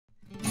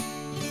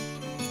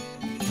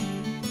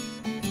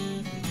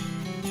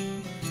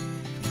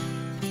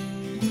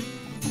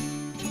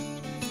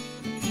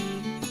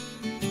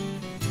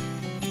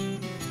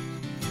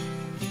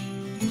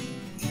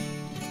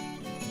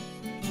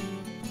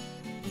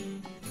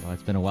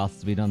it's been a while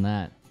since we've done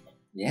that.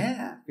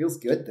 Yeah, feels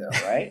good though,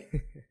 right?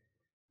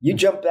 You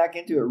jumped back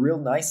into it real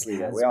nicely.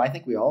 That way, I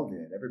think we all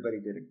did. Everybody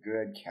did a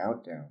good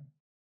countdown.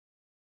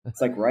 It's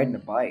like riding a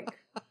bike.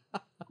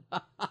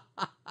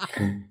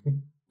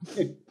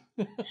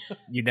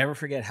 You never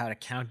forget how to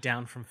count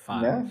down from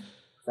 5. No,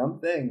 some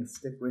things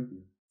stick with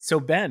you. So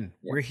Ben,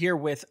 we're here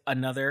with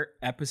another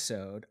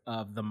episode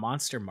of The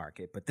Monster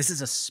Market, but this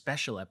is a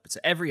special episode.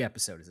 Every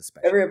episode is a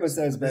special. Every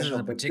episode is special, this is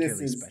a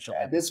particularly special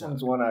episode. This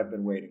one's one I've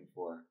been waiting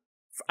for.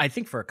 I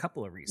think for a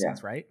couple of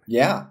reasons, right?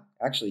 Yeah,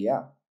 actually,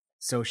 yeah.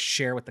 So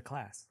share with the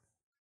class.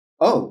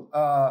 Oh,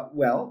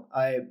 well,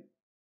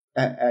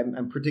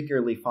 I'm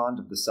particularly fond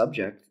of the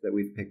subject that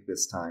we've picked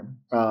this time,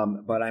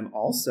 but I'm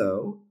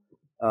also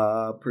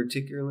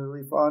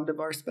particularly fond of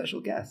our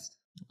special guest.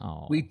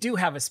 Oh, we do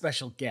have a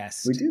special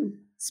guest. We do.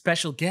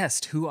 Special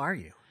guest. Who are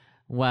you?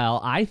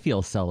 Well, I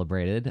feel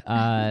celebrated.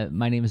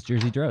 My name is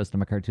JERZY DROZD.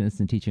 I'm a cartoonist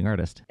and teaching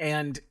artist.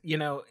 And, you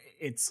know,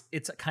 it's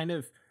kind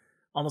of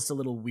almost a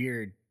little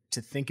weird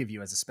to think of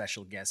you as a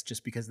special guest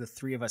just because the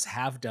three of us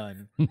have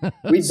done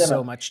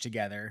so much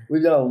together.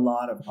 We've done a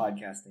lot of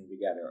podcasting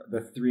together,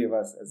 the three of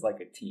us as like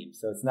a team.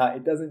 So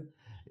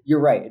you're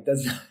right. It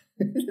doesn't,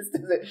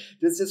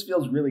 this just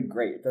feels really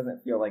great. It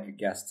doesn't feel like a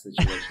guest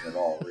situation at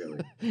all, really.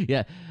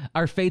 Yeah.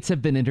 Our fates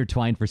have been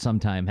intertwined for some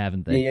time,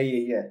 haven't they?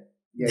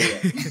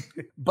 Yeah.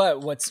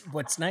 But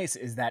what's nice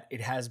is that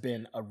it has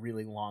been a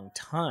really long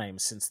time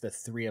since the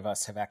three of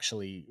us have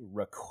actually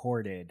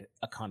recorded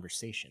a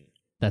conversation.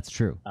 That's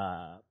true.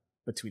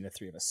 Between the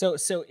three of us.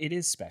 So it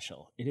is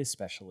special. It is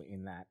special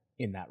in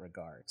that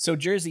regard. So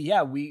JERZY,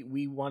 yeah,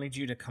 we wanted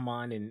you to come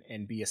on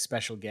and be a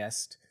special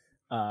guest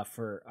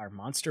for our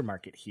Monster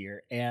Market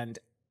here. And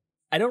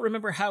I don't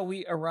remember how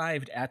we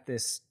arrived at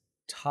this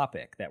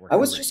topic that we're I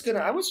was just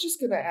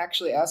gonna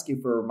actually ask you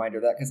for a reminder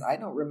of that, because I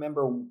don't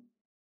remember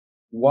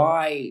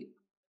why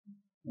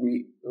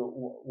we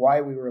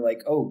were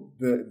like, oh,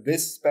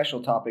 this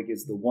special topic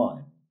is the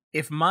one.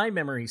 If my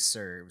memory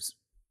serves,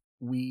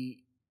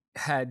 we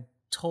had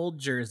told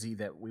JERZY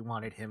that we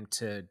wanted him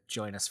to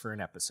join us for an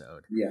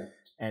episode. Yeah.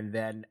 And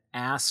then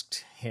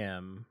asked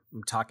him,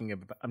 I'm talking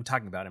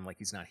about him like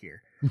he's not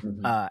here.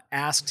 Mm-hmm.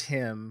 Asked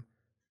him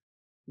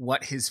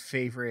what his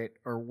favorite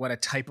or what a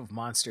type of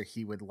monster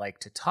he would like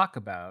to talk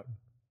about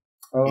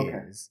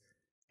is.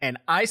 And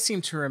I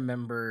seem to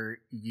remember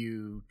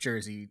you,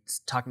 JERZY,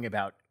 talking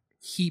about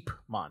heap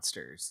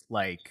monsters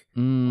like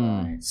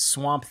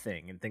Swamp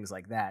Thing and things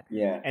like that.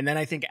 Yeah. And then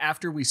I think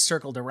after we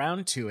circled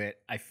around to it,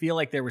 I feel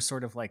like there was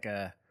sort of like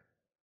that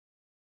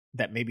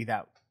maybe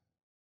that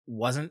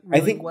wasn't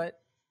really what.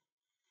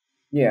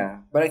 Yeah,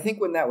 but I think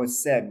when that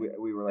was said,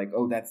 we were like,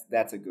 oh,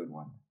 that's a good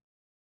one.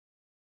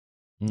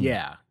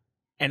 Yeah.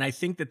 And I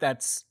think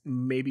that's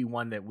maybe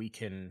one that we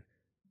can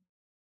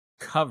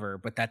cover,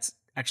 but that's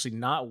actually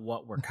not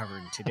what we're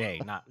covering today.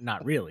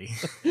 Not really.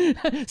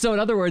 So in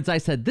other words, I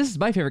said, this is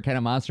my favorite kind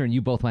of monster, and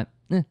you both went,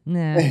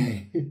 nah.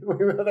 We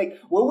were like,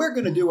 well, we're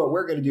going to do what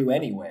we're going to do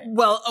anyway.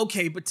 Well,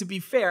 okay, but to be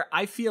fair,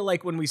 I feel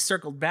like when we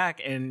circled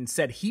back and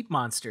said heap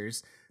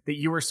monsters, that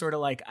you were sort of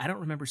like, I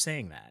don't remember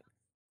saying that.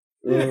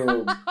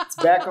 Ooh, it's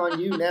back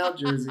on you now,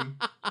 JERZY.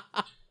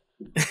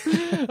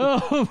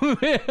 Oh,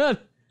 man.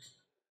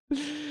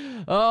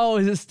 Oh,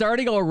 is it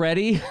starting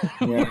already?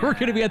 Yeah. We're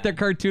going to be at the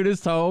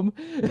cartoonist home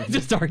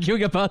just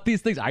arguing about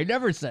these things. I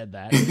never said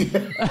that.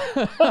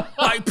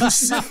 I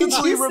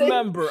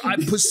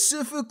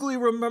specifically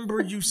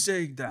remember you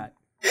saying that.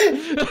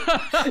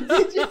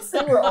 Did you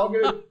say we're all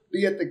going to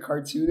be at the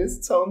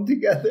cartoonist's home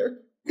together?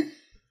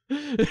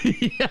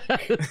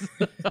 Yes.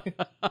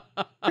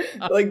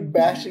 Like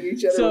bashing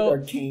each other with our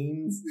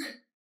canes.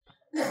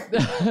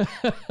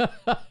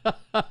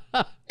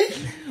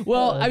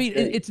 Well, I mean,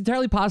 it's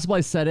entirely possible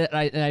I said it,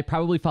 and I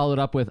probably followed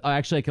up with,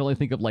 actually, I can only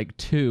think of like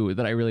two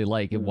that I really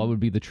like. And one would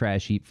be the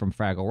trash heap from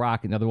Fraggle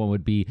Rock, and the other one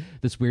would be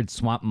this weird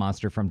swamp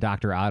monster from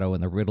Dr. Otto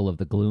and the Riddle of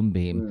the Gloom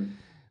Beam,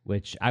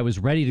 which I was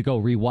ready to go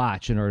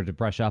rewatch in order to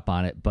brush up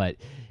on it. But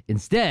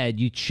instead,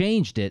 you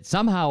changed it.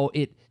 Somehow,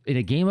 in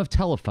a game of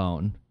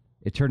telephone,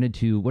 it turned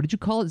into, what did you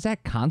call it,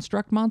 Zack?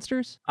 Construct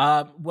monsters?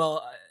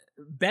 Well,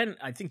 Ben,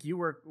 I think you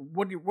were,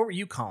 what were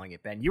you calling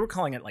it, Ben? You were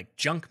calling it like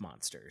junk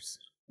monsters.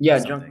 Yeah,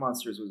 junk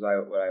monsters was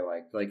what I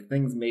liked. Like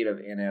things made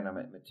of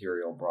inanimate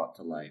material brought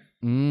to life.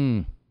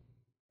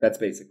 That's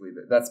basically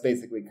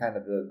kind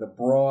of the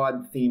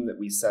broad theme that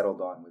we settled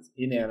on, was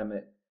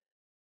inanimate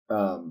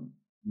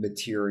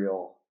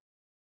material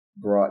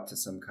brought to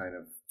some kind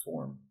of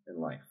form in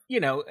life.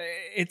 You know,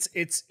 it's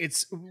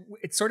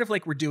sort of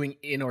like we're doing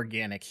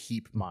inorganic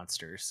heap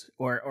monsters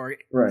or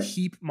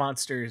heap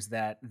monsters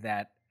that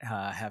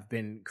have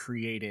been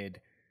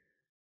created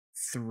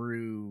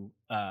through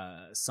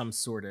some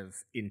sort of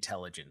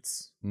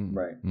intelligence.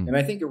 Right. And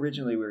I think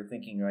originally we were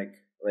thinking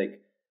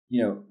like,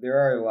 you know, there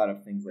are a lot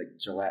of things like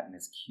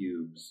gelatinous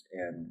cubes,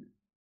 and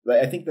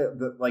I think that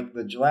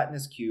the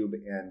gelatinous cube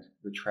and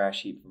the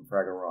trash heap from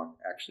Fraggle Rock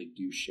actually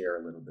do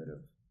share a little bit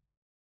of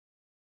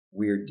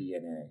weird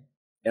DNA.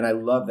 And I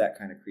love that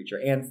kind of creature.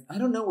 And I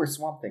don't know where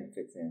Swamp Thing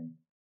fits in,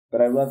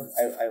 but I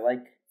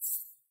like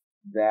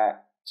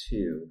that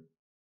too,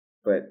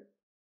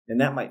 and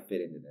that might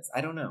fit into this.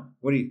 I don't know.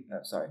 What do you?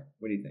 Sorry.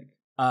 What do you think?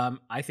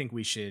 I think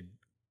we should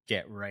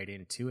get right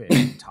into it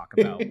and talk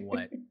about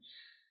what,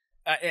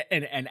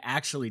 and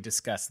actually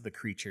discuss the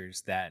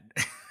creatures that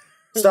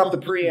stop the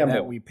preamble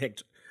that we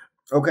picked.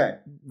 Okay.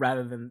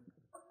 Rather than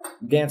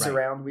dance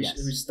around, we should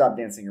stop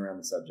dancing around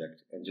the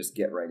subject and just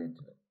get right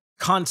into it.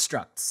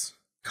 Constructs.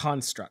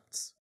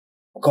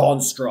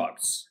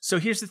 So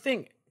here's the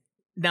thing.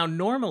 Now,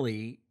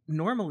 normally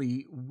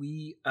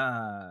we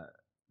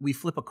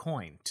flip a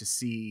coin to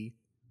see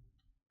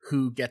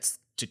who gets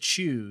to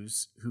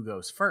choose who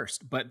goes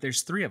first, but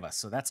there's 3 of us,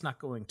 so that's not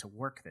going to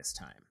work this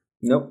time.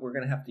 Nope, we're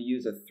going to have to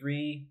use a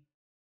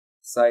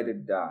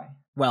 3-sided die.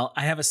 Well,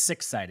 I have a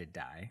 6-sided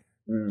die.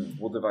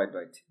 We'll divide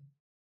by 2.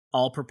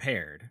 All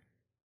prepared.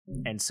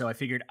 And so I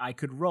figured I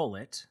could roll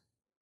it,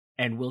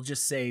 and we'll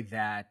just say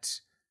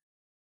that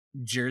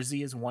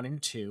Jersey is 1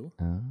 and 2,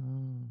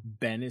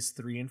 Ben is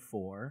 3 and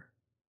 4,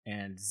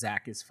 and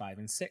Zack is 5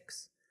 and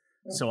 6.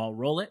 So I'll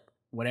roll it.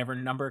 Whatever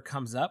number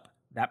comes up,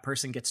 that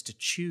person gets to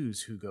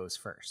choose who goes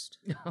first.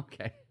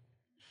 Okay.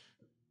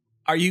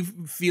 Are you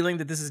feeling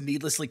that this is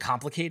needlessly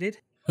complicated?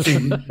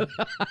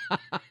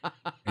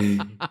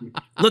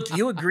 Look,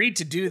 you agreed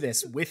to do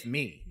this with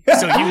me,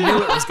 so you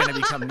knew it was going to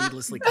become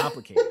needlessly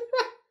complicated.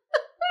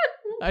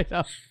 I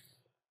know.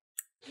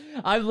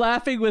 I'm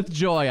laughing with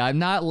joy. I'm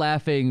not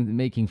laughing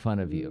making fun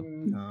of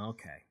you.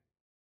 Okay.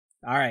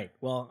 All right.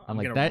 Well, I'm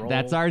like,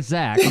 that's our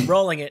Zack. I'm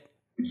rolling it.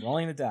 I'm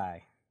rolling the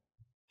die.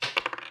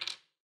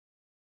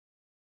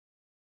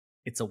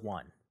 It's a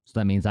 1. So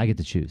that means I get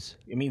to choose.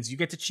 It means you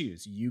get to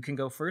choose. You can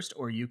go first,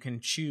 or you can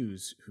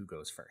choose who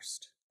goes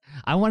first.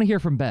 I want to hear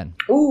from Ben.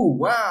 Ooh,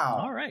 wow.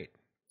 All right.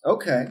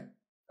 Okay.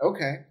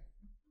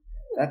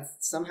 That's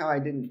somehow I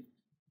didn't.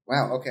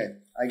 Wow, okay.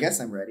 I guess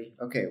I'm ready.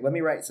 Okay, let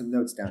me write some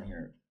notes down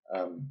here.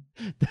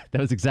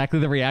 That was exactly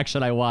the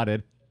reaction I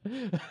wanted.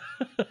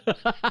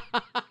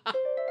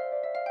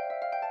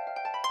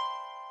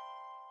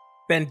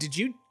 Ben, did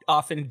you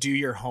often do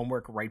your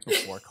homework right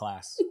before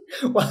class?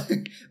 Well,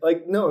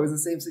 no, it was the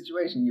same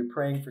situation. You're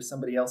praying for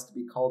somebody else to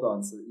be called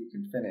on so that you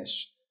can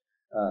finish.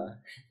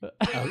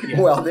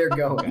 Well, they're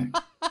going.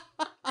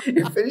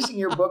 You're finishing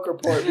your book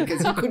report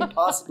because you couldn't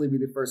possibly be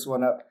the first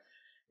one up,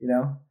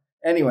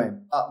 Anyway,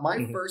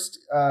 my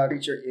first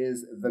creature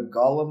is the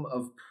Golem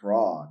of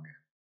Prague.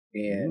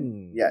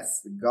 And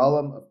yes, the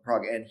Golem of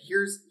Prague. And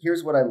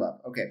here's what I love.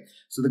 Okay,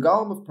 so the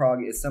Golem of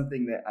Prague is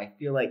something that I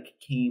feel like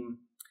came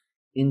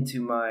into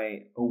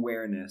my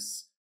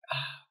awareness,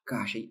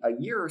 a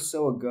year or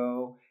so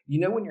ago.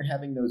 When you're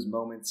having those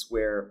moments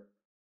where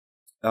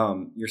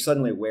you're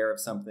suddenly aware of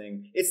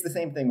something. It's the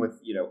same thing with,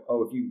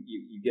 if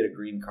you get a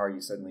green car, you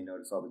suddenly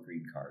notice all the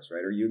green cars,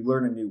 right? Or you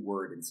learn a new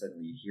word and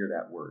suddenly you hear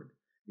that word.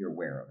 You're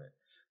aware of it.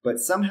 But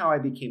somehow I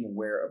became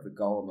aware of the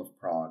Golem of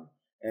Prague,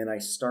 and I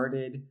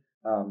started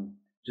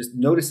just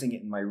noticing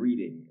it in my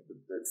reading.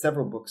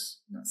 Several books,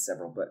 not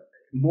several, but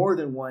more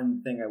than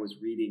one thing I was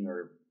reading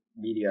or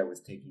media I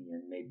was taking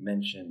in made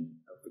mention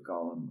of the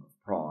Golem of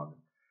Prague.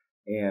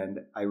 And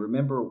I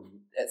remember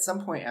at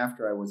some point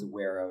after I was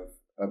aware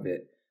of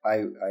it,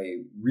 I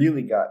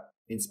really got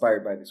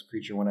inspired by this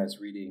creature when I was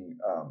reading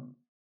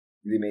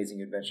The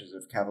Amazing Adventures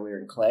of Cavalier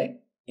and Clay.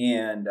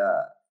 And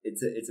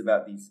it's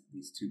about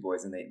these 2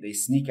 boys, and they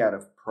sneak out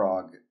of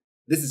Prague.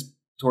 This is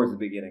towards the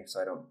beginning,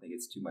 so I don't think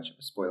it's too much of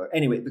a spoiler.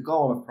 Anyway, the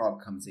Golem of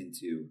Prague comes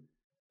into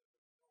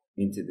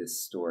this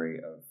story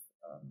of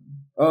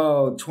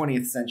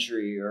 20th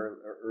century or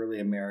early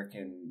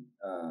American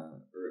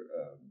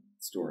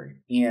story,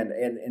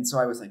 and so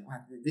I was like,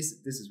 wow, this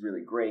is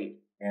really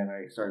great, and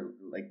I started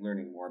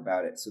learning more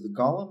about it. So the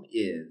Golem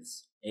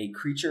is a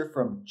creature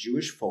from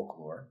Jewish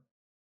folklore.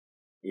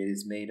 It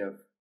is made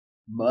of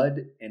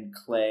mud and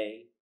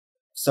clay,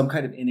 some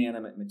kind of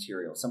inanimate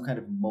material, some kind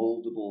of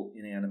moldable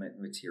inanimate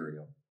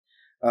material.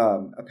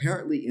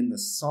 Apparently in the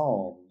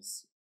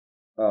Psalms,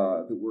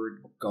 the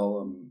word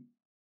golem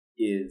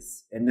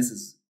is, and this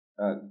is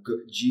Golem,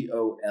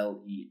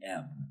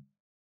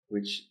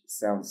 which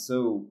sounds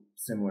so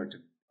similar to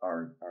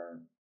our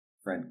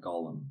friend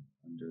Gollum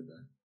under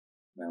the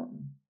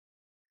mountain.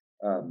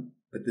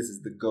 But this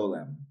is the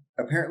golem.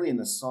 Apparently in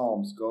the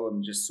Psalms,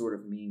 golem just sort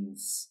of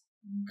means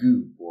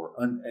goop or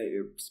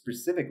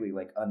specifically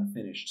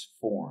unfinished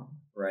form,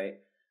 right?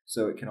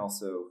 So it can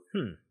also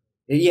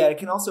it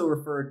can also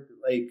refer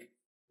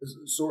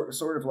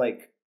sort of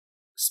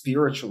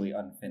spiritually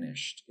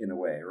unfinished in a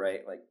way,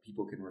 right? Like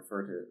people can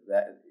refer to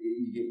that.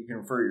 You can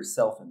refer to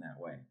yourself in that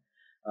way.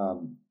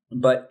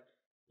 But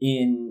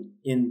in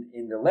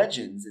the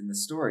legends, in the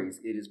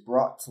stories, it is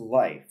brought to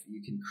life.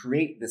 You can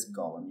create this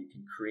golem. You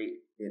can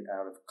create it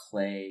out of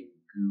clay,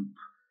 goop,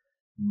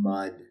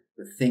 mud,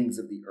 the things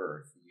of the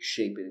earth. You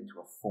shape it into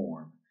a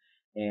form,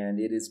 and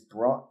it is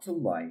brought to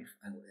life.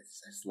 I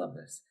just love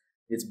this.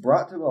 It's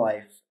brought to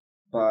life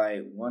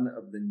by one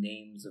of the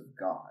names of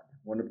God,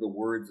 one of the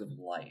words of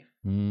life.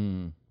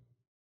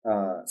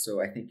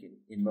 So I think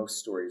in most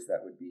stories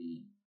that would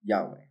be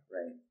Yahweh,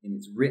 right? And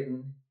it's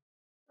written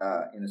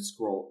in a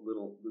scroll,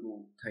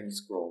 little tiny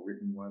scroll,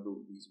 written one of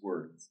these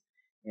words,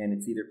 and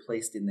it's either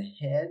placed in the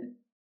head,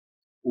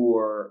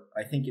 or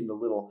I think in the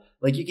little,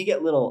 like you can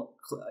get little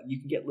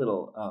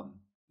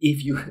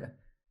if you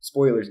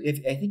spoilers.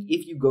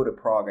 If you go to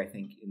Prague, I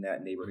think in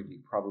that neighborhood you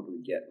probably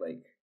get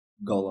like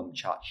Golem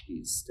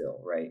tchotchkes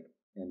still, right?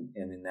 And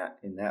in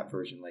that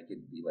version, like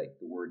it'd be like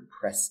the word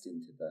pressed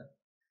into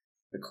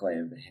the clay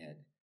of the head.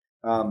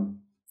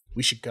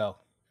 We should go.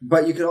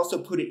 But you could also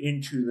put it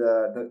into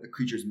the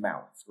creature's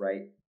mouth,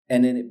 right?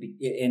 And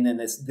then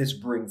this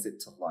brings it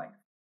to life,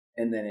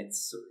 and then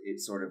it's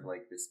sort of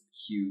like this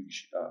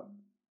huge,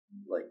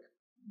 like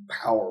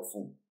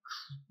powerful,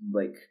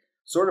 like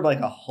sort of like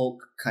a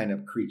Hulk kind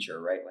of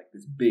creature, right? Like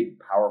this big,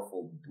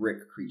 powerful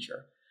brick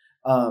creature.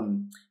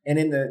 And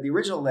in the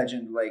original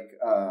legend, like,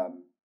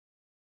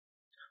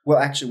 well,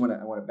 actually,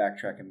 I want to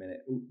backtrack a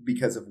minute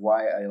because of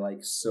why I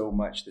like so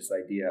much this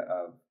idea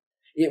of.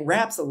 It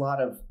wraps a lot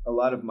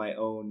of my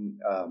own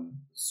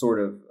sort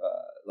of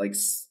like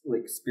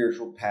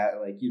spiritual path,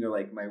 like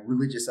like my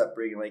religious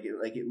upbringing, like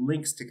it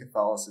links to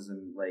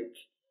Catholicism, like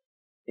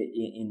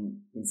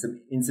in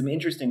some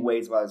interesting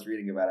ways. While I was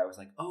reading about it, I was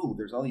like, oh,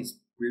 there's all these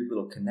weird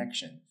little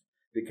connections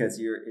because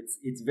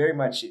it's very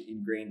much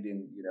ingrained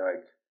in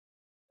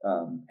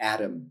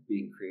Adam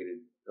being created,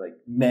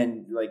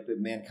 like the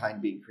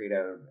mankind being created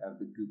out of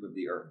the goop of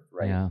the earth,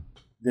 right? Yeah.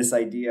 This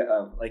idea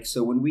of like,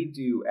 so when we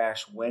do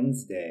Ash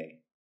Wednesday,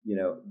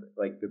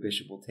 like the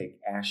bishop will take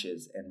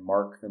ashes and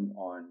mark them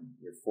on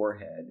your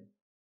forehead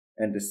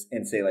and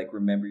say like,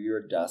 remember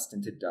you're dust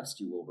and to dust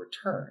you will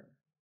return.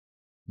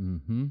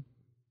 Mm-hmm.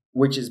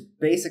 Which is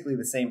basically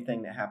the same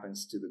thing that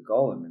happens to the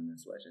golem in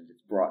this legend.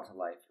 It's brought to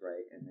life,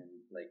 right? And then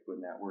like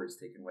when that word is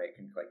taken away, it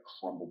can like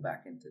crumble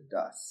back into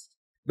dust.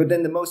 But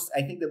then the most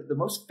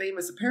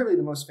famous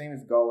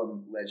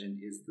golem legend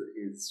is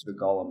the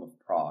Golem of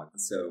Prague.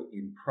 So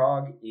in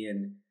Prague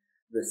in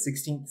the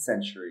 16th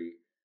century,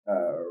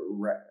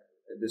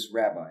 this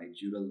rabbi,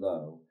 Judah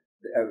Low,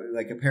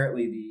 like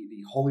apparently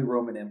the Holy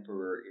Roman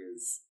Emperor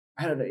is,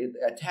 I don't know,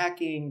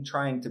 attacking,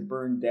 trying to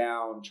burn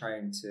down,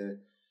 trying to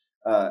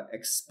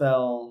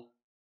expel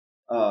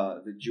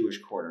the Jewish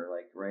quarter,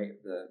 like,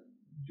 right? The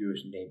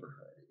Jewish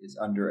neighborhood is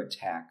under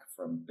attack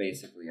from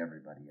basically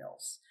everybody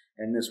else.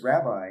 And this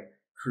rabbi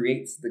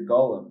creates the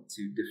golem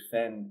to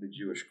defend the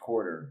Jewish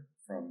quarter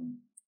from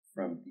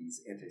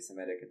these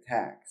anti-Semitic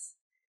attacks.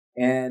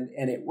 And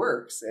it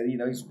works. And,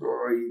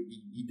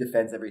 he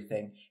defends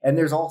everything. And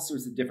there's all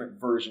sorts of different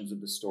versions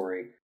of the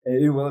story.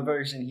 Well, a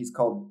version he's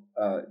called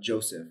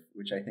Joseph,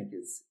 which I think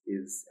is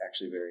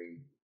actually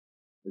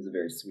a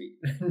very sweet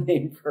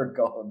name for a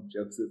golem,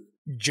 Joseph.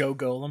 Joe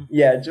Golem?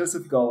 Yeah,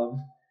 Joseph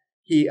Golem.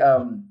 He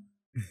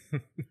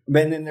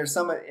but then in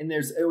some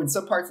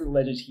parts of the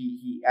legend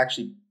he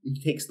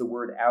takes the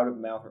word out of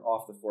mouth or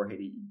off the forehead.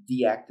 He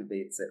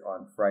deactivates it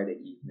on Friday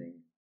evening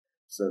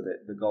so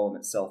that the golem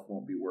itself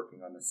won't be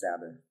working on the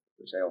Sabbath,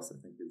 which I also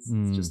think is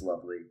just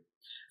lovely.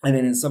 And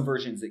then in some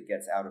versions it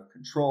gets out of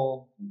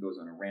control and goes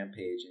on a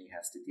rampage, and he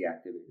has to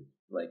deactivate it,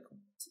 like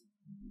to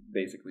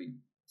basically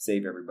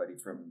save everybody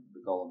from the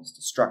golem's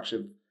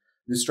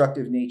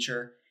destructive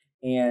nature.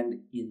 And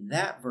in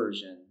that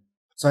version,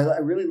 so I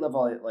really love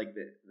all it, like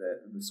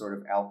the sort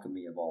of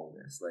alchemy of all of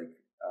this. Like,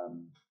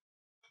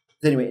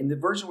 anyway, in the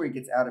version where he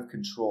gets out of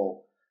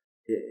control,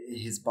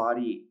 his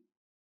body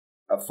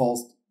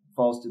falls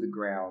to the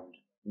ground.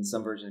 In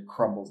some versions, it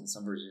crumbles. In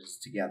some versions, it's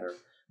together.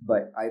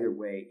 But either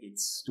way,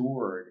 it's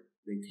stored.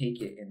 They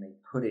take it and they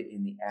put it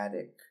in the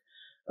attic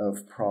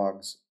of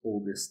Prague's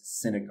oldest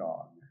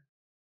synagogue,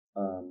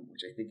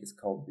 which I think is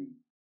called the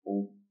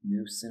Old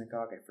New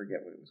Synagogue. I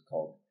forget what it was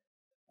called.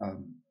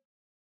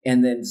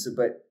 And then,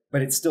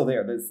 but it's still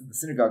there. The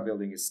synagogue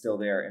building is still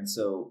there. And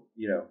so,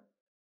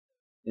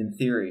 in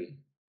theory,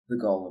 the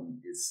golem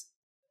is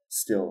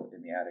still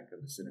in the attic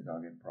of the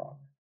synagogue in Prague,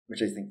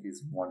 which I think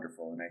is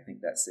wonderful. And I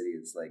think that city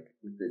is like,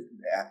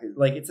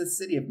 it's a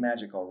city of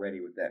magic already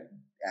with that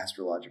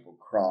astrological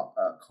clock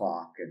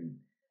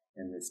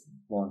and this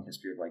long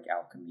history of like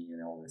alchemy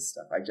and all this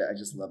stuff. I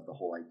just love the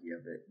whole idea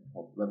of it.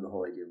 Love the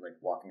whole idea of like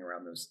walking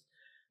around those,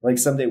 like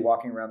someday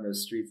walking around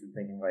those streets and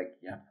thinking like,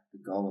 yeah, the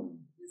golem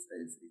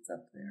it's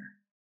up there.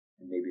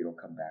 And maybe it'll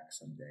come back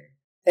someday.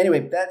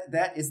 Anyway,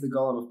 that is the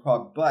Golem of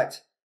Prague.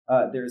 But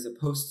there's a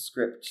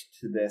postscript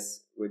to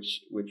this,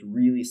 which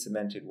really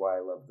cemented why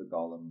I love the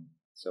Golem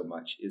so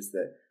much. Is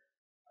that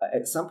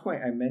at some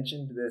point I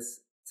mentioned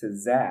this to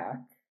Zack,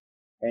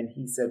 and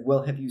he said,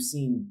 "Well, have you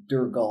seen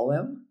Der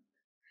Golem?"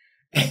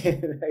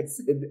 And I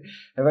said,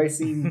 "Have I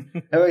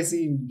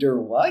seen Der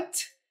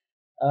what?"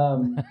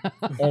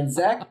 And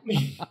Zack,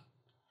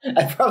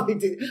 I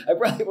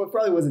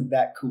probably wasn't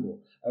that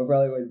cool. I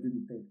probably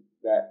didn't think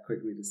that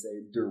quickly to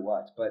say Der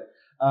what, but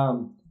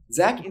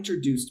Zack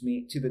introduced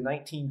me to the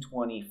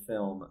 1920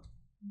 film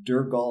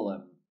Der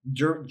Golem,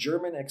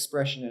 German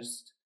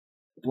expressionist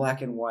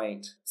black and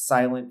white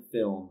silent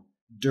film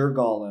Der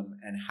Golem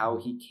and How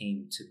He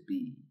Came to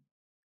Be,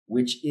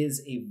 which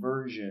is a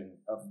version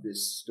of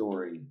this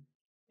story.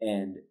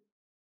 And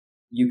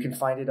you can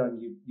find it on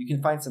you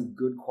can find some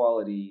good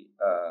quality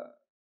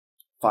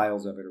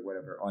files of it or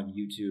whatever on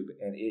YouTube,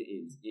 and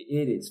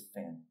it is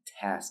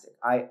fantastic.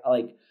 I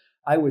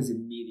was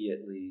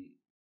immediately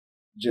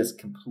just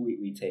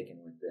completely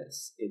taken with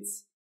this.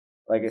 It's,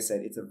 like I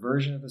said, it's a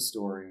version of the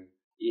story.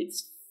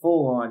 It's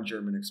full on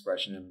German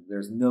expressionism.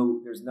 There's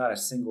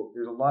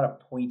a lot of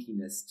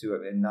pointiness to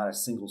it and not a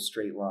single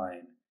straight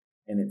line.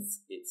 And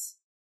it's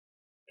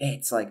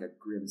like a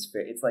Grimm's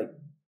fairy. It's like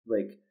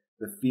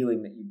the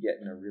feeling that you get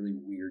in a really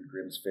weird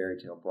Grimm's fairy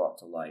tale brought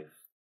to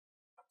life.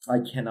 I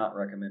cannot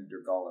recommend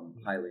Der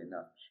Golem highly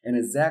enough. And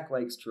as Zack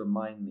likes to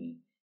remind me,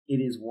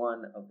 it is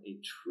one of a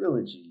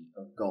trilogy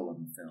of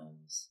Golem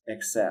films.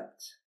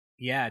 Except,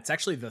 yeah, it's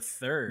actually the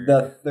third.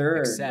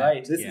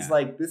 Right? This is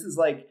like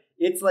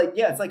it's like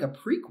a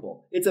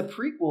prequel. It's a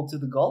prequel to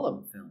the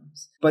Golem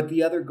films. But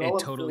the other Golem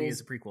it totally films,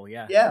 is a prequel.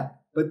 Yeah. Yeah,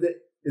 but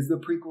the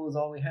prequel is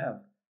all we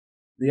have.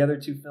 The other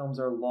two films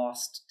are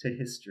lost to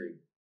history.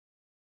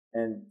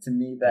 And to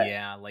me,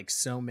 that like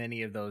so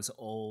many of those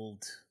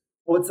old,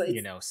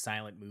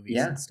 silent movies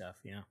and stuff.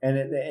 Yeah, and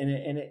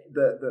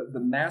the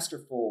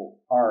masterful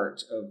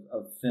art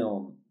of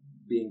film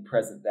being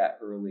present that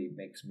early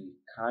makes me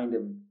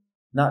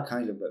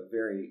but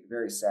very,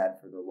 very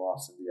sad for the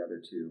loss of the other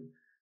two.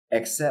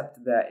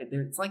 Except that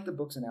it's like the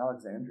books in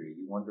Alexandria.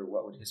 You wonder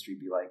what would history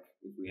be like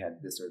if we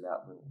had this or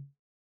that little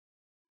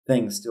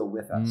thing still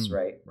with us,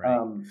 right?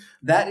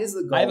 That is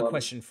the goal. I have a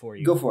question for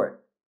you. Go for it.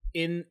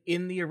 In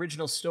the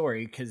original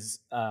story, because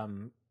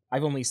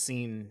I've only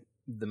seen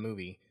the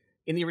movie.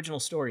 In the original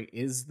story,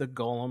 is the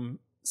golem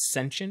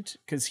sentient?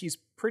 Because he's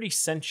pretty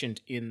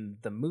sentient in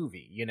the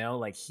movie,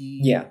 like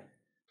he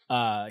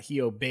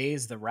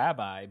obeys the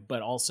rabbi,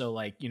 but also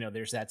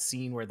there's that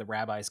scene where the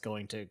rabbi's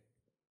going to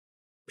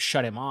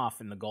shut him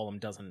off and the golem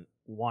doesn't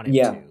want him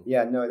to.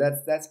 Yeah, no,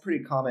 that's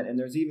pretty common. And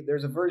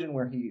there's a version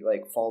where he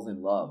falls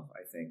in love,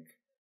 I think.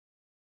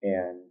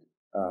 And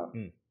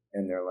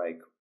and they're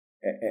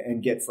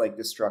and gets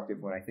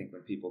destructive when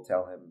people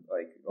tell him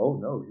oh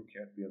no, you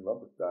can't be in love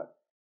with that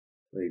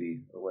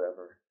lady or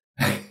whatever.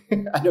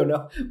 I don't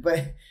know,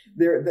 but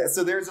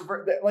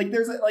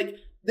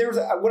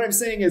what I'm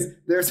saying is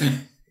there's a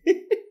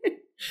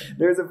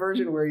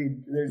version where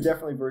there's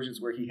definitely versions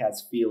where he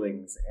has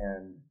feelings,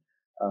 and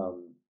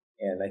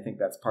I think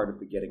that's part of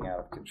the getting out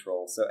of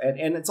control. So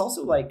and it's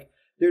also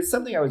there's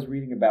something I was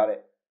reading about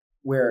it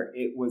where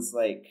it was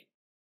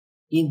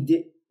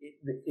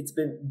it's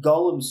been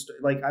Golem,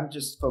 I'm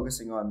just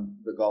focusing on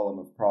the Golem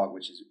of Prague,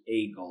 which is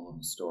a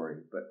Golem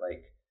story, but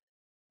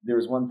there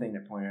was one thing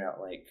that pointed out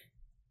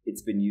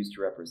it's been used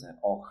to represent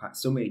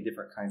so many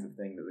different kinds of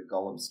things that the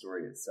Golem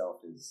story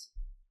itself is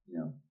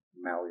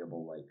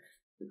malleable like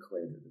the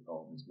clay that the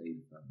Golem is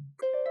made from.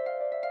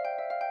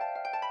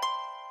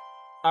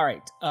 All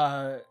right,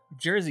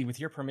 Jersey, with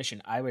your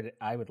permission, I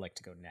would like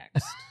to go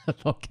next.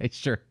 Okay,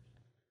 sure.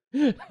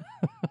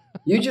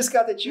 You just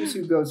got to choose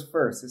who goes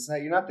first.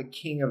 You're not the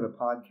king of the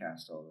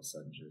podcast all of a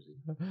sudden, Jersey.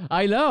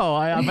 I know,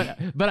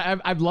 but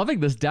I'm loving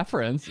this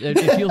deference. It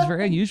feels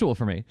very unusual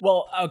for me.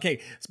 Well, okay,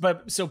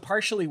 but so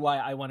partially why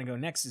I want to go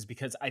next is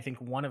because I think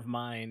one of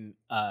mine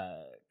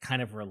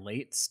kind of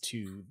relates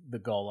to the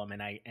Golem,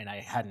 and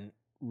I hadn't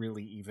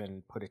really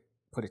even put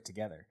it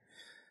together.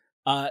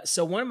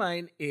 So one of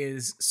mine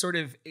is sort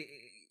of,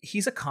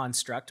 he's a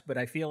construct, but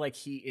I feel like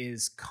he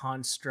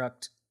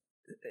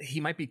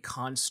might be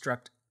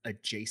construct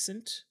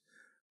adjacent,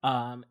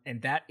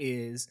 and that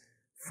is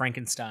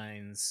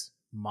Frankenstein's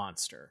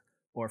monster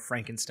or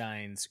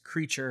Frankenstein's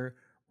creature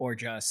or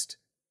just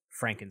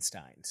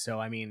Frankenstein. So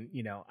I mean,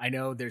 I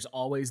know there's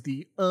always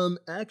the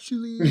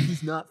actually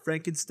he's not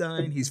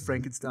Frankenstein, he's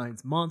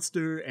Frankenstein's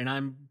monster, and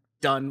I'm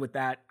done with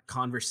that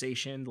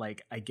conversation.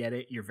 I get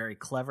it, you're very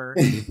clever,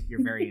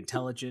 you're very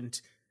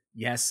intelligent.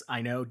 Yes,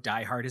 I know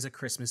Die Hard is a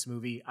Christmas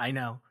movie, I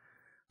know.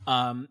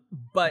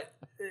 But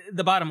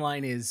the bottom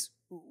line is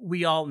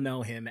we all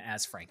know him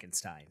as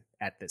Frankenstein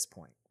at this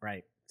point,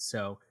 right?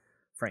 So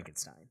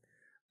Frankenstein.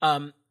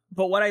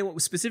 But what I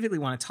specifically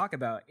want to talk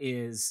about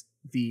is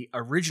the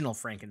original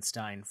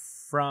Frankenstein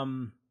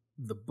from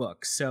the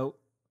book. So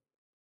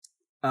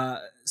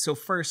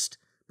first,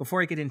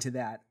 before I get into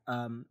that,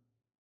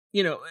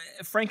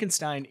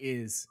 Frankenstein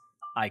is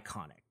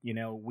iconic.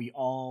 We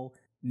all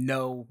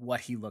know what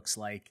he looks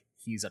like.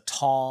 He's a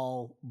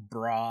tall,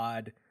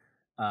 broad,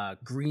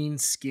 green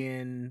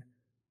skin,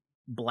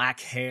 black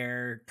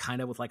hair,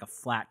 kind of with a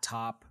flat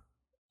top,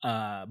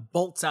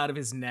 bolts out of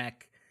his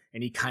neck,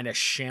 and he kind of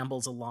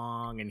shambles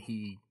along, and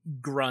he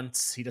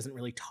grunts. He doesn't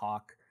really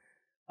talk,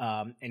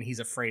 and he's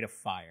afraid of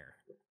fire.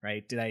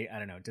 Right? Did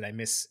I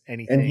miss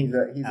anything?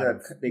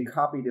 And they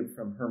copied him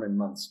from Herman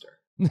Munster.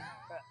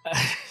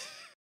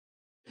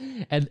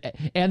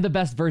 and the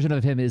best version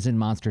of him is in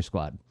Monster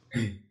Squad.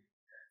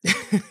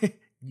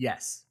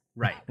 Yes,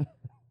 right.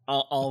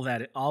 All of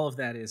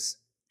that is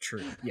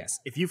true. Yes,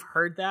 if you've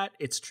heard that,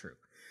 it's true.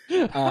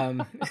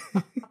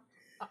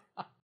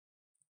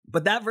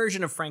 But that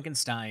version of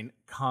Frankenstein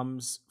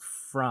comes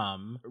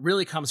from the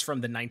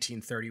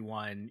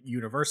 1931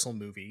 Universal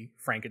movie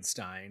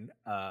Frankenstein,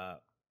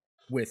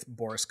 with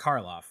Boris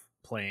Karloff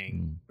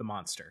playing the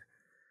monster.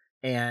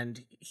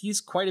 And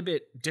he's quite a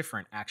bit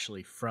different,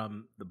 actually,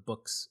 from the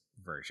book's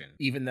version,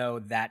 even though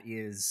that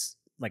is,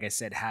 like I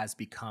said, has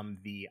become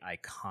the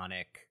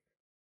iconic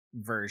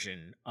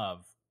version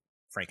of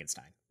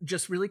Frankenstein.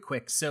 Just really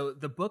quick. So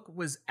the book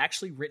was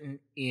actually written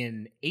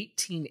in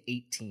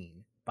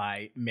 1818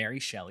 by Mary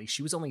Shelley.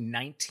 She was only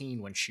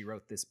 19 when she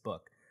wrote this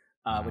book,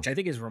 which I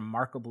think is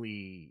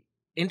remarkably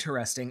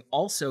interesting.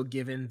 Also,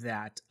 given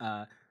that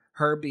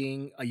her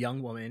being a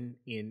young woman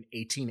in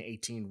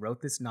 1818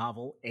 wrote this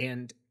novel,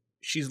 and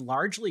she's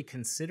largely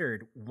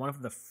considered one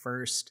of the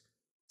first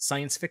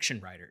science fiction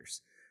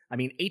writers. I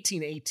mean,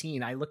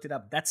 1818, I looked it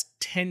up, that's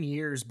 10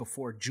 years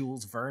before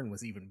Jules Verne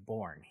was even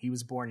born. He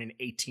was born in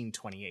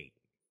 1828.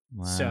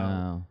 Wow.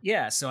 So,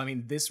 yeah, so I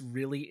mean, this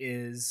really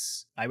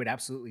is, I would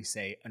absolutely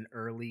say, an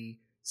early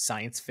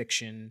science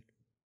fiction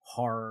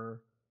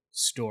horror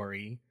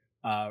story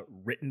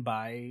written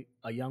by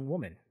a young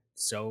woman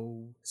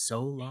so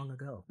long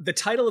ago. The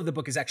title of the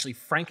book is actually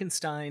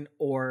Frankenstein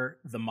or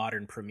the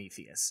Modern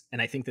Prometheus.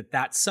 And I think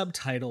that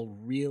subtitle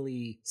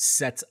really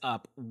sets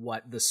up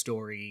what the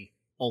story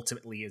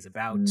ultimately is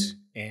about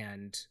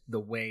and the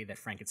way that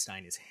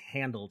Frankenstein is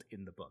handled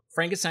in the book.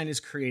 Frankenstein is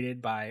created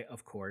by,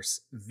 of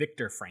course,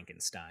 Victor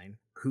Frankenstein,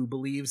 who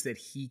believes that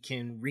he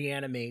can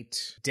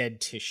reanimate dead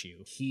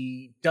tissue.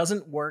 He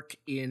doesn't work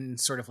in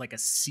sort of like a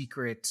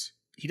secret...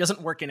 He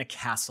doesn't work in a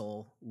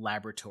castle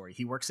laboratory.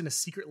 He works in a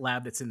secret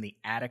lab that's in the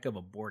attic of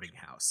a boarding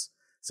house.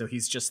 So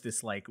he's just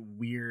this like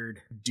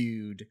weird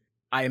dude,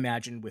 I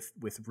imagine, with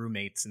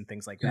roommates and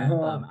things like that.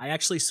 I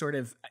actually sort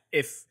of...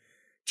 if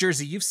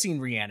Jersey, you've seen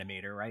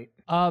Re-Animator, right?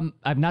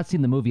 I've not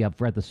seen the movie. I've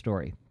read the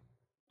story.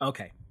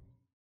 Okay.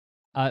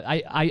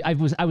 I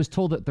was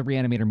told that the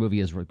Re-Animator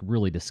movie is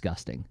really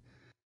disgusting.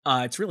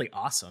 It's really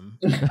awesome.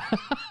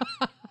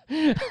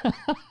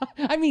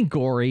 I mean,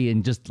 gory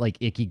and just like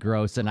icky,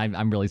 gross, and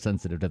I'm really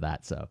sensitive to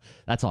that. So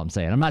that's all I'm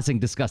saying. I'm not saying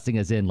disgusting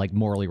as in like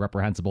morally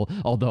reprehensible,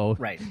 although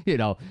right.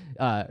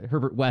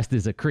 Herbert West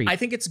is a creep. I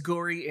think it's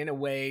gory in a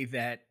way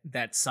that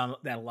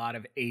a lot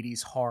of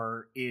 80s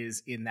horror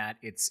is, in that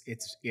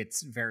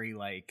it's very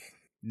like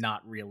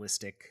not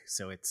realistic.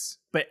 So it's,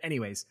 but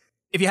anyways,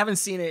 if you haven't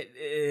seen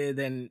it,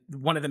 then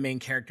one of the main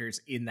characters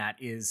in that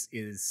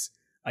is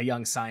a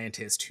young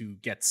scientist who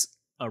gets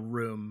a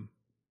room,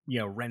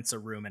 rents a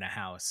room in a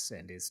house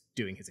and is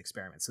doing his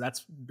experiments. So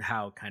that's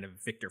how kind of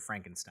Victor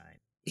Frankenstein.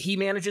 He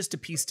manages to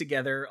piece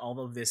together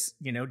all of this,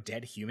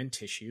 dead human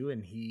tissue,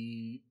 and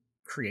he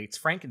creates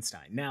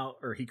Frankenstein. Now,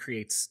 or he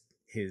creates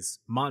his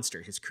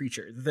monster, his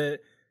creature. The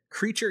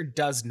creature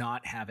does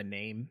not have a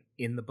name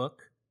in the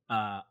book,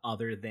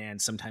 other than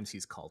sometimes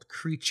he's called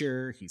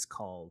Creature, he's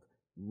called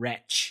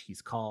Wretch,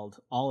 he's called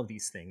all of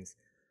these things.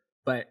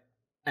 But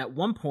at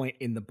one point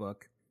in the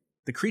book,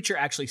 the creature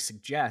actually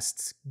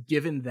suggests,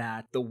 given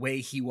that the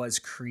way he was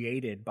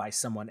created by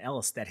someone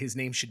else, that his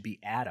name should be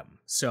Adam.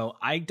 So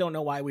I don't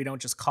know why we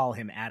don't just call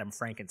him Adam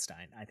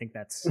Frankenstein. I think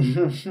that's,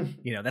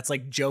 that's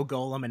like Joe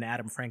Golem and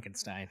Adam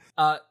Frankenstein.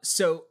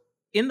 So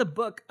in the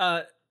book,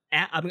 I'm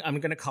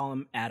going to call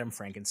him Adam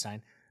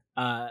Frankenstein.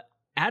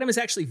 Adam is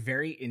actually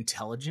very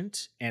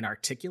intelligent and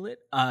articulate.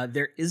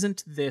 There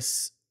isn't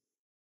this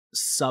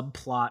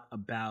subplot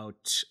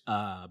about,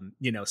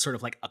 sort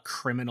of like a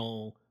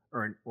criminal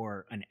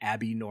or an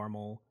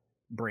abnormal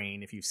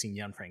brain, if you've seen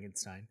Young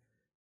Frankenstein,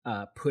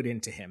 put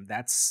into him.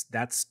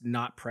 That's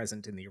not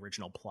present in the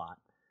original plot.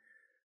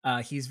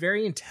 He's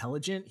very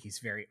intelligent. He's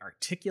very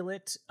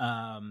articulate.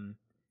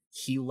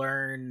 He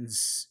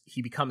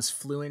becomes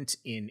fluent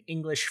in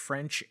English,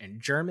 French,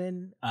 and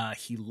German.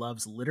 He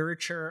loves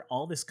literature,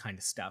 all this kind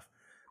of stuff.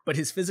 But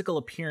his physical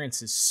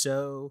appearance is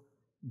so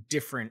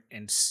different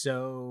and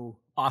so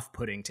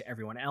off-putting to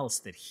everyone else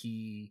that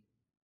he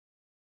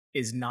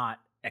is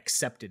not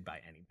accepted by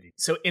anybody.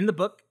 So in the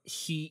book,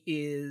 he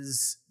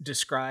is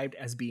described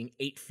as being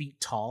 8 feet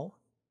tall.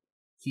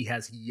 He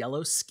has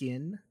yellow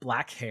skin,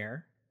 black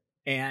hair,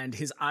 and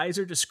his eyes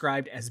are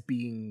described as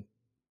being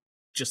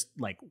just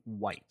like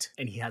white.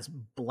 And he has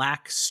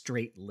black,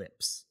 straight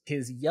lips.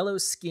 His yellow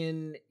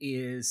skin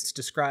is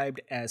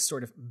described as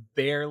sort of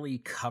barely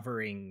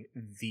covering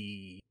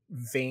the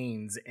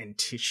veins and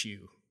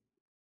tissue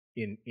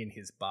in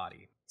his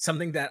body.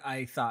 Something that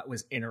I thought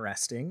was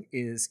interesting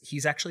is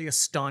he's actually a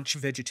staunch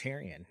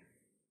vegetarian.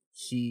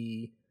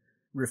 He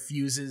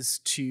refuses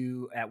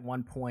to, at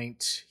one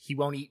point, he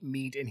won't eat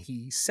meat, and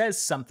he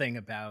says something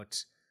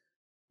about,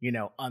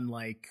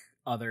 unlike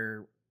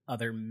other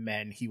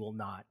men, he will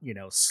not,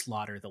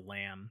 slaughter the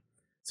lamb.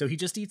 So he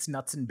just eats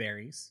nuts and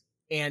berries.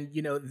 And,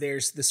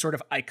 there's this sort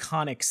of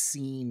iconic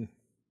scene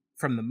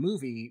from the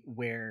movie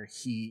where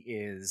he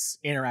is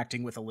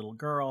interacting with a little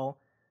girl.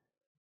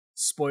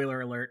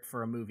 Spoiler alert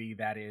for a movie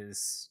that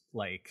is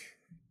like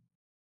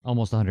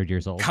almost 100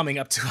 years old, coming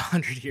up to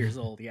 100 years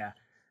old. Yeah.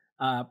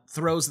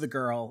 Throws the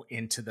girl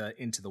into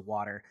the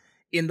water.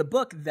 In the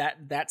book,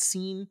 that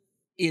scene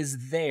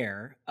is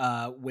there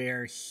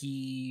where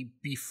he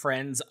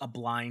befriends a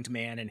blind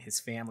man and his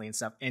family and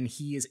stuff, and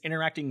he is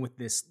interacting with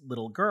this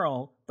little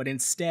girl, but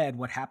instead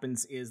what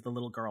happens is the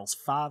little girl's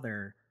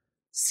father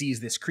sees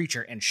this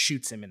creature and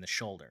shoots him in the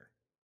shoulder.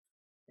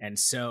 And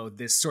so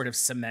this sort of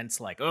cements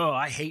like, oh,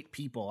 I hate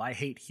people, I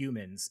hate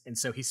humans. And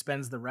so he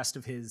spends the rest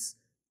of his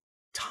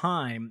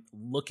time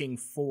looking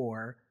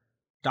for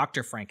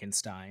Dr.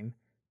 Frankenstein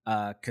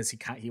because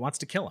he wants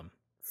to kill him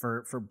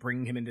for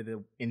bringing him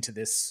into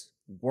this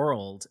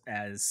world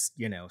as,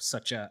 you know,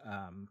 such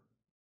a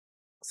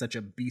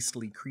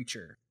beastly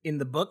creature. In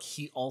the book,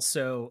 he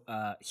also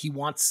he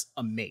wants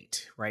a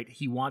mate, right?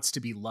 He wants to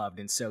be loved,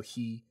 and so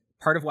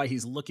part of why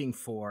he's looking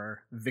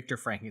for Victor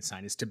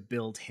Frankenstein is to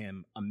build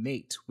him a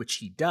mate, which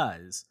he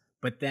does.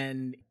 But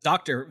then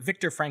Dr.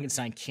 Victor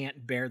Frankenstein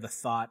can't bear the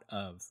thought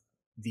of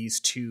these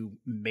two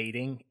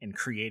mating and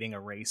creating a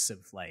race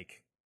of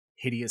like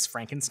hideous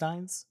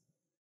Frankensteins.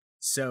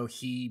 So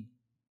he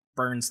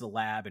burns the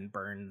lab and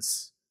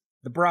burns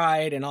the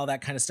bride and all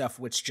that kind of stuff,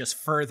 which just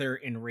further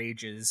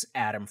enrages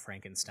Adam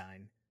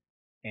Frankenstein.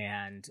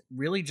 And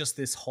really just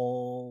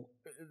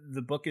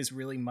the book is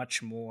really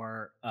much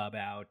more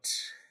about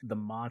the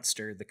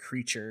monster, the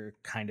creature,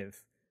 kind of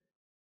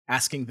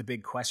asking the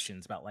big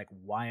questions about like,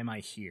 why am I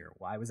here?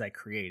 Why was I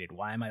created?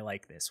 Why am I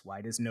like this?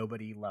 Why does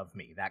nobody love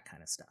me? That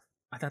kind of stuff.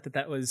 I thought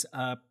that was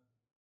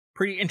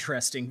pretty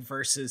interesting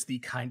versus the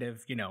kind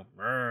of, you know,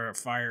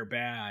 fire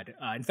bad.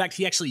 In fact,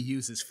 he actually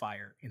uses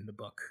fire in the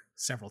book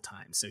several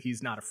times, so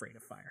he's not afraid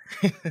of fire.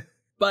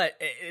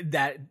 But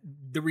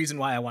the reason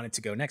why I wanted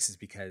to go next is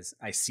because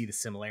I see the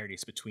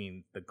similarities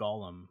between the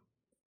Golem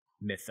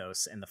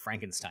mythos and the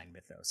Frankenstein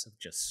mythos of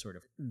just sort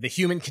of the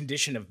human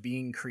condition of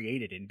being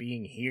created and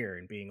being here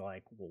and being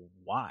like, well,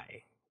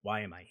 why?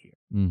 Why am I here?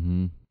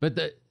 Mm-hmm. But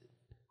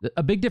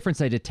a big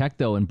difference I detect,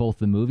 though, in both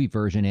the movie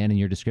version and in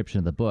your description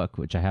of the book,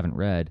 which I haven't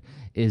read,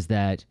 is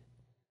that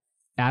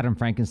Adam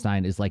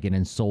Frankenstein is like an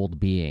ensouled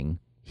being.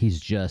 He's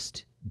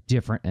just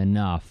different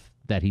enough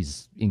that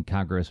he's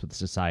incongruous with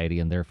society,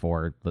 and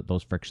therefore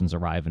those frictions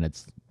arrive, and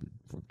it's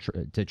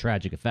to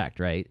tragic effect,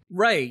 right?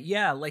 Right,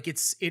 yeah. Like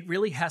it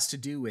really has to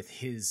do with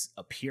his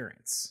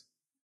appearance.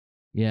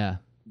 Yeah.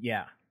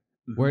 Yeah.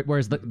 Mm-hmm.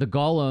 Whereas the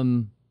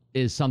Golem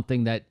is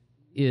something that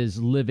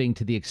is living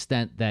to the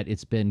extent that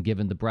it's been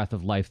given the breath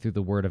of life through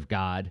the word of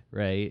God,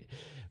 right?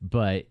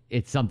 But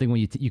it's something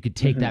when you could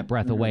take that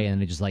breath away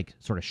and it just like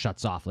sort of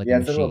shuts off like a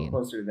machine. Yeah, it's a little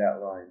closer to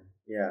that line.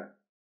 Yeah.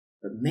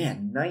 But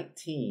man,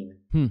 19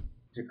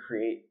 to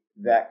create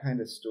that kind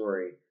of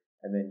story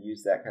and then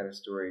use that kind of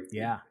story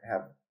to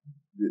have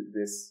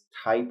this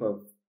type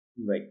of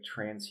like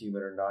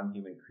transhuman or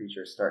non-human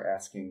creature start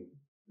asking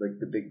like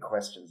the big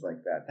questions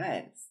like that.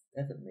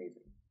 That's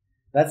amazing.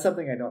 That's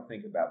something I don't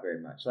think about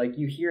very much. Like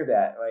you hear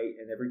that, right?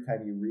 And every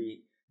time you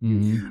read,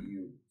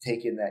 you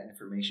take in that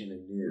information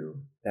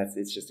anew.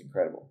 It's just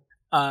incredible.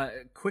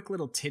 Quick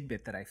little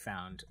tidbit that I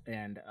found,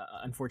 and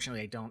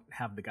unfortunately I don't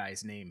have the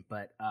guy's name,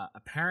 but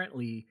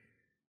apparently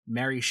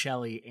Mary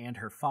Shelley and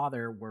her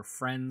father were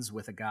friends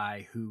with a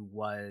guy who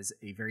was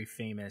a very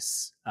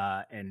famous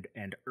and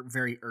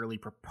very early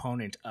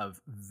proponent of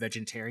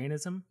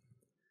vegetarianism,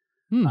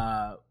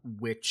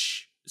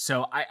 which...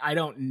 So I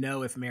don't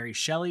know if Mary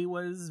Shelley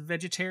was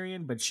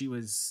vegetarian, but she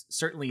was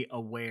certainly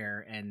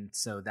aware, and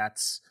so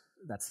that's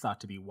thought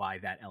to be why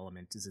that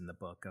element is in the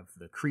book of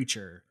the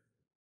creature,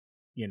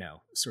 you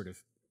know, sort of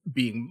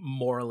being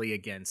morally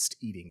against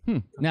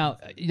eating. Now,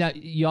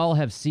 y'all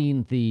have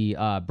seen the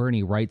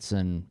Bernie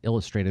Wrightson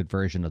illustrated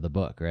version of the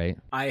book, right?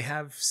 I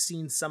have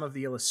seen some of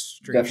the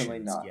illustrations.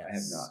 Definitely not. Yes. I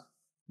have not.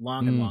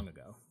 Long and long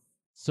ago.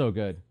 So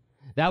good.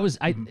 That was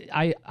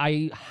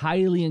I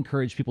highly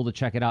encourage people to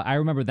check it out. I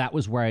remember that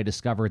was where I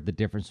discovered the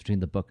difference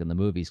between the book and the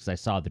movies, because I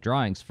saw the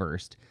drawings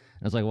first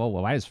and I was like, well,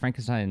 why does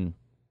Frankenstein's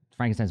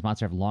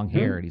monster have long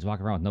hair and he's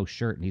walking around with no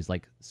shirt and he's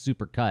like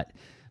super cut,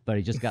 but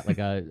he just got like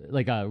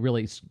a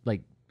really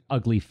like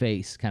ugly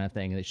face kind of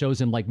thing, and it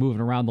shows him like moving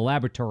around the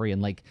laboratory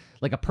and like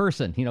a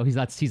person, you know, he's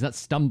not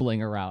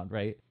stumbling around,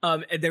 right?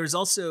 There's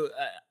also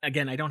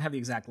again, I don't have the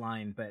exact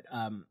line, but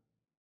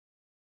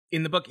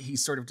in the book,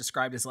 he's sort of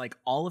described as like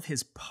all of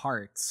his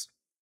parts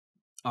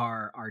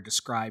are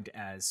described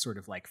as sort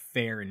of like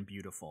fair and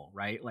beautiful,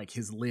 right? Like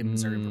his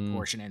limbs are in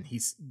proportion, and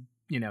he's,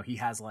 you know, he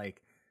has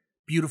like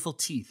beautiful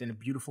teeth and a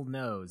beautiful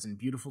nose and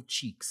beautiful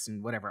cheeks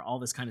and whatever, all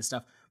this kind of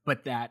stuff.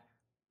 But that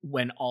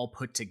when all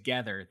put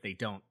together, they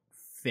don't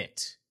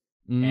fit.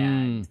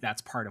 And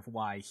that's part of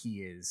why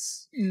he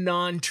is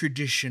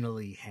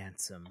non-traditionally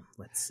handsome,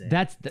 let's say.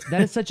 That's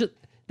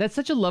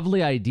such a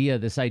lovely idea.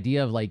 This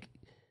idea of like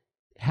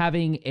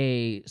having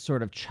a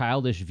sort of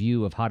childish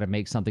view of how to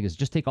make something is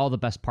just take all the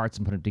best parts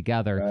and put them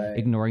together,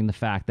 ignoring the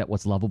fact that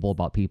what's lovable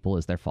about people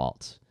is their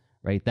faults,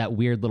 right? That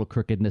weird little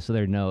crookedness of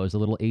their nose, a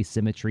little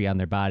asymmetry on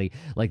their body,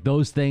 like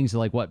those things are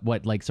like what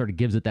like sort of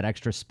gives it that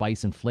extra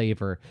spice and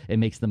flavor. It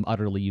makes them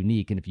utterly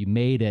unique. And if you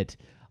made it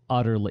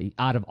utterly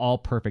out of all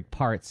perfect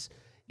parts,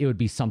 it would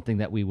be something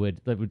that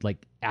would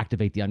like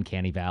activate the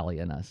uncanny valley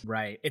in us.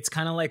 Right. It's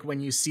kind of like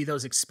when you see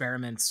those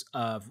experiments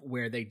of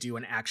where they do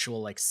an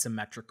actual like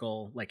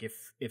symmetrical, like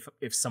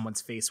if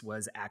someone's face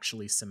was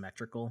actually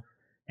symmetrical,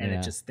 and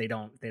it just they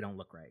don't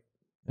look right.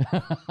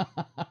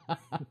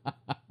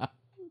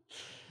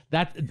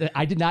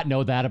 I did not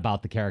know that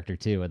about the character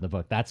too in the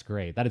book. That's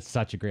great. That is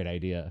such a great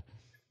idea.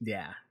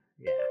 Yeah.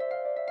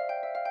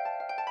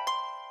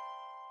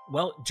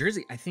 Well,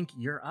 Jersey, I think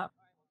you're up.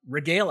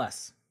 Regale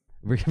us.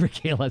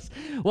 Regale us.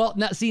 Well,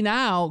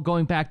 now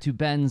going back to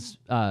Ben's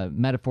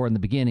metaphor in the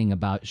beginning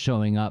about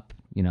showing up,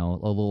 a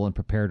little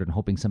unprepared and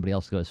hoping somebody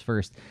else goes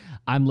first.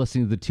 I'm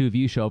listening to the two of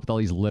you show up with all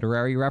these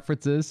literary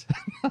references.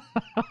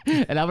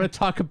 And I'm going to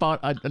talk about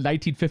a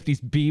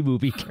 1950s B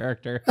movie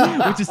character,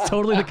 which is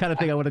totally the kind of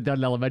thing I would have done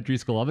in elementary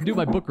school. I'm going to do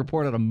my book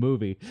report on a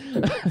movie.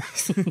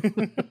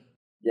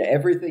 Yeah,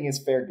 everything is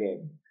fair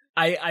game.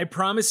 I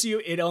promise you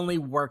it only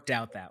worked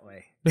out that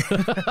way.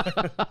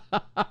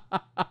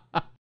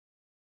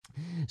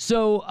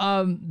 So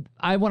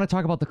I want to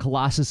talk about The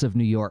Colossus of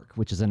New York,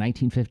 which is a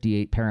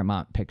 1958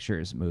 Paramount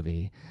Pictures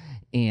movie.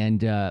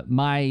 And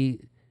my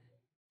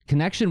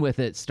connection with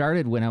it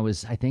started when I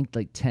was, I think,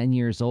 like 10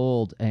 years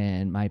old,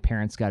 and my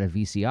parents got a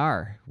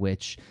VCR,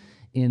 which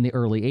in the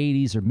early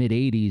 80s or mid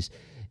 80s,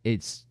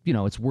 it's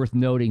worth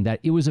noting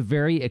that it was a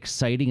very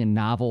exciting and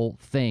novel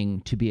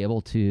thing to be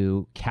able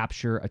to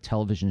capture a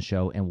television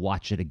show and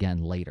watch it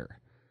again later,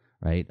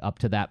 right? Up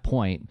to that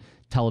point,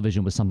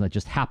 television was something that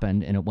just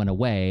happened and it went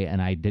away,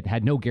 and I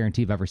had no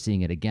guarantee of ever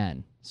seeing it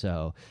again.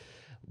 So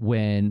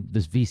when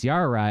this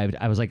VCR arrived,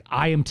 I was like,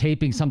 I am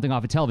taping something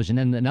off of television.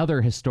 And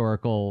another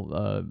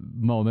historical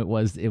moment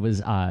was there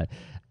was a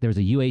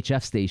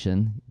UHF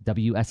station,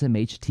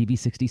 WSMH TV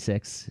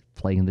 66,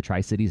 playing in the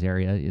Tri-Cities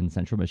area in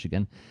central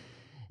Michigan.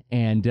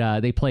 And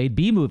they played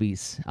B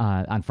movies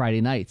on Friday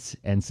nights.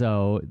 And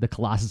so The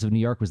Colossus of New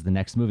York was the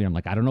next movie. I'm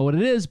like, I don't know what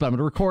it is, but I'm going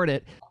to record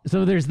it.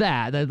 So there's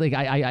that. Like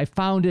I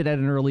found it at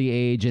an early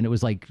age, and it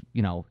was like,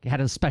 it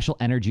had a special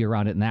energy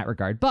around it in that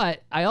regard.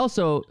 But I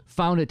also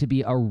found it to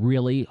be a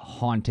really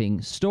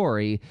haunting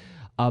story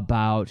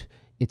about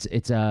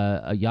it's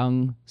a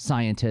young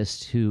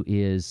scientist who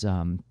is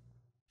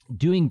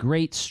doing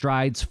great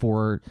strides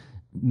for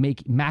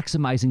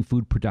maximizing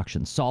food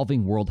production,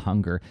 solving world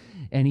hunger.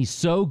 And he's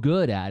so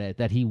good at it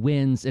that he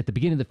wins at the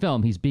beginning of the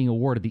film. He's being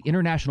awarded the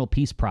International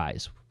Peace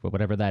Prize, for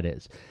whatever that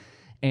is.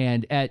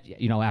 And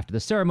after the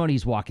ceremony,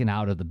 he's walking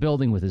out of the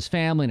building with his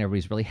family, and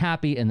everybody's really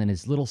happy. And then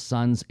his little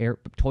son's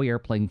toy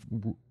airplane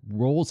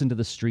rolls into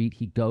the street.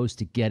 He goes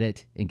to get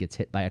it and gets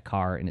hit by a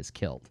car and is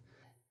killed.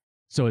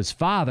 So his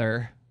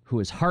father, who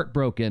is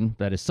heartbroken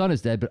that his son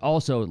is dead, but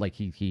also like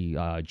he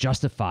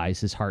justifies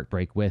his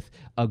heartbreak with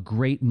a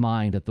great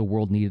mind that the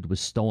world needed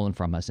was stolen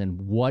from us. And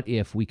what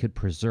if we could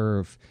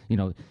preserve,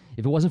 if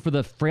it wasn't for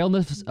the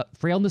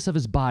frailness of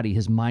his body,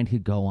 his mind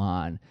could go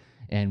on.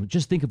 And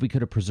just think if we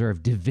could have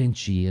preserved Da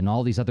Vinci and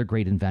all these other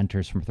great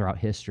inventors from throughout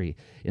history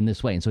in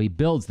this way. And so he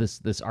builds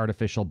this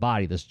artificial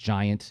body, this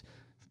giant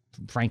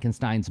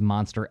Frankenstein's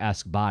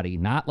monster-esque body,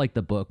 not like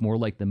the book, more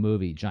like the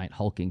movie, giant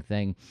hulking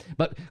thing,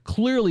 but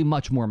clearly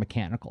much more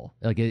mechanical.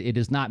 Like it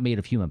is not made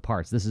of human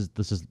parts. This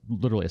is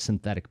literally a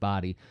synthetic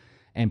body,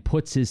 and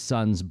puts his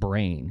son's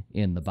brain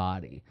in the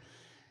body.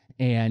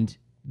 And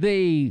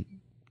they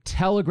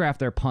telegraph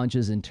their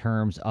punches in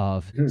terms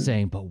of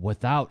saying, but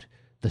without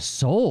the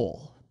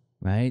soul,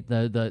 right?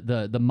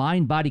 The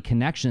mind-body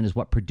connection is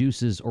what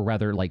produces, or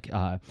rather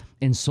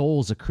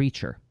ensouls a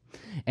creature.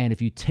 And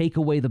if you take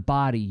away the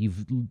body,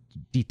 you've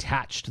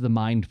detached the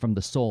mind from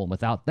the soul. And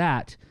without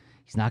that,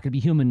 he's not going to be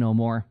human no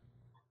more.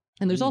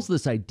 And there's also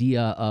this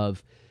idea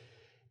of,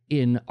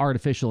 in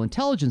artificial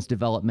intelligence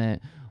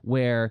development,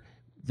 where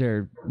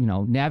they're,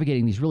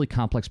 navigating these really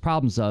complex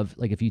problems of,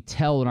 like, if you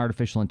tell an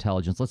artificial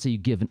intelligence, let's say you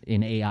give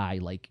an AI,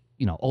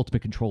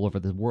 ultimate control over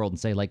the world and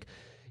say,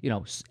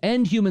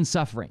 end human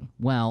suffering.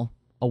 Well,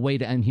 a way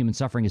to end human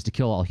suffering is to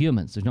kill all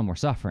humans. There's no more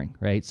suffering,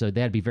 right? So they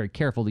had to be very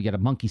careful to get a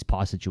monkey's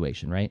paw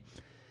situation, right?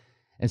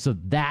 And so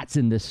that's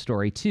in this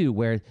story too,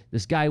 where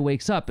this guy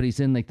wakes up, but he's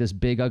in like this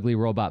big, ugly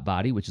robot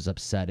body, which is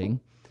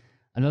upsetting.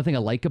 Another thing I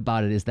like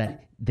about it is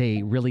that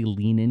they really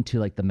lean into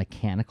like the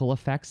mechanical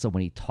effects. So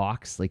when he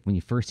talks, like when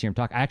you first hear him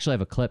talk, I actually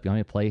have a clip. You want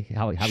me to play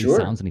how he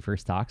sounds when he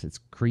first talks? It's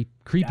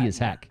creepy as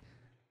heck.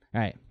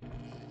 All right.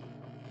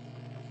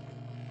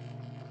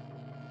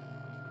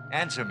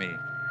 Answer me.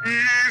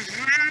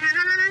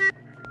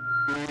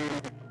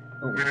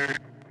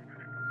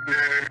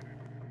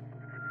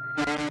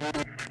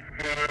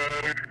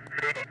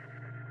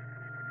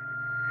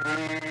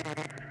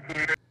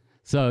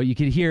 So you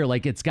can hear,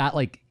 like, it's got,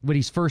 like, when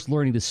he's first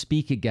learning to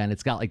speak again,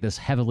 it's got like this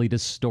heavily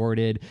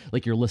distorted,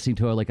 like you're listening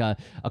to a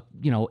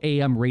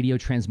AM radio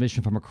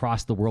transmission from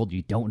across the world.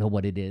 You don't know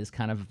what it is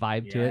kind of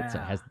vibe to it. So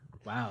it has,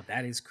 wow,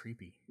 that is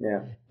creepy.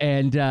 Yeah.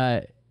 And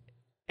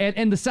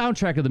the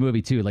soundtrack of the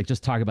movie too, like,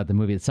 just talk about the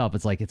movie itself.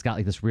 It's like, it's got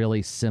like this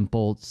really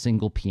simple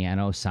single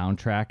piano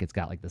soundtrack. It's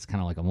got like this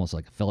kind of like almost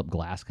like a Philip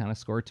Glass kind of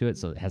score to it.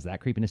 So it has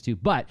that creepiness too.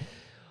 But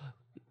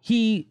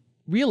he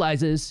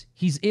realizes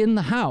he's in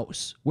the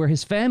house where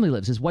his family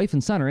lives. His wife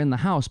and son are in the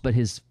house, but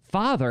his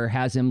father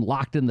has him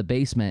locked in the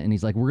basement, and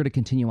he's like, we're going to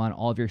continue on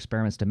all of your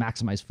experiments to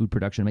maximize food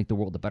production and make the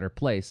world a better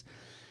place.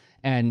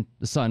 And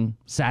the son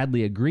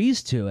sadly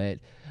agrees to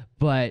it,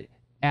 but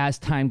as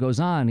time goes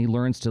on, he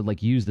learns to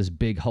like use this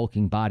big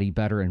hulking body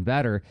better and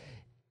better.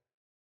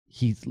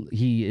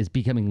 He is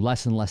becoming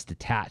less and less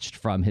detached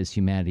from his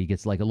humanity. He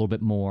gets like a little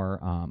bit more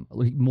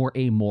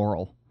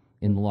amoral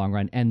in the long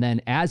run. And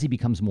then as he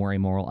becomes more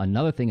amoral,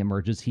 another thing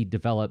emerges. He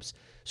develops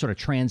sort of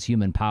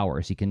transhuman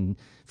powers. He can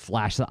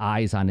flash the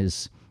eyes on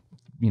his,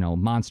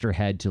 monster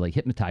head to like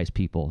hypnotize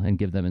people and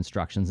give them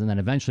instructions. And then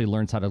eventually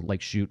learns how to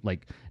like shoot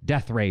like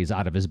death rays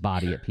out of his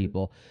body at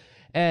people.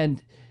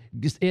 And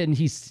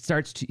he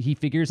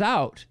figures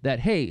out that,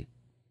 hey,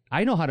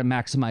 I know how to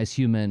maximize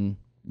human,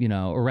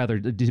 or rather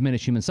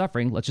diminish human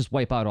suffering. Let's just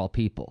wipe out all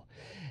people.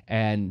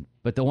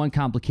 But the one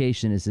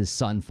complication is his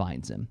son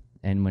finds him.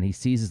 And when he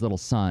sees his little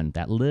son,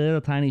 that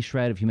little tiny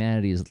shred of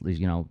humanity is,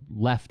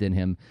 left in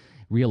him,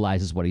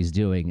 realizes what he's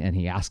doing, and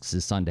he asks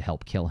his son to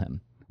help kill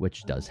him,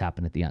 which does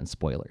happen at the end.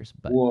 Spoilers.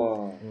 But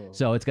whoa.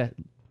 So it's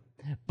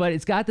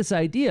got this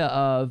idea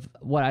of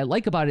what I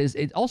like about it is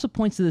it also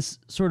points to this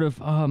sort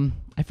of,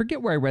 I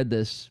forget where I read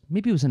this.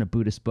 Maybe it was in a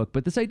Buddhist book,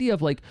 but this idea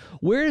of like,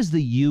 where does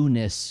the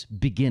you-ness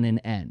begin and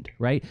end,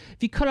 right?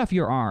 If you cut off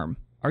your arm,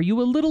 are you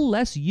a little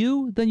less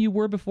you than you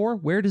were before?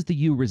 Where does the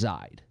you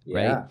reside,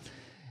 right?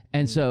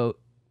 And so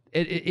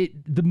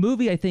the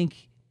movie, I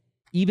think,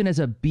 even as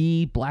a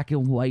black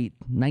and white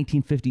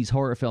 1950s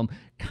horror film,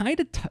 kind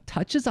of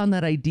touches on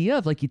that idea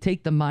of like, you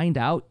take the mind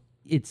out,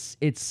 it's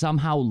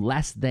somehow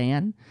less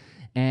than,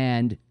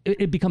 and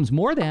it becomes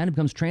more than, it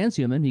becomes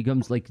transhuman. He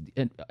becomes like,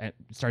 it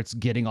starts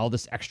getting all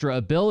this extra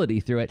ability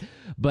through it,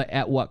 but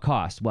at what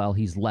cost? Well,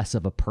 he's less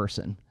of a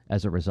person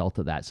as a result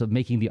of that. So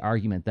making the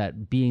argument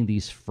that being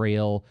these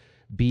frail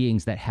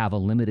beings that have a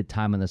limited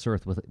time on this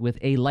earth with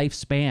a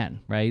lifespan,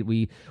 right?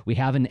 We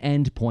have an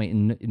end point,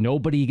 and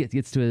nobody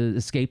gets to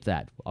escape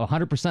that.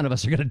 100% of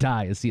us are going to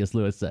die, as C.S.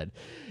 Lewis said.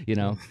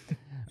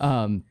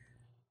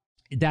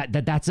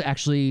 That's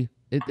actually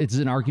it's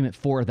an argument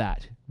for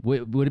that.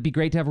 Would it be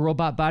great to have a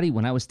robot body?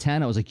 When I was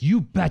 10, I was like,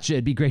 you betcha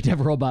it'd be great to have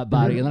a robot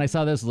body. And then I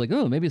saw this, I was like,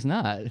 oh, maybe it's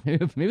not.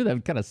 Maybe that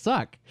would kind of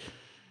suck.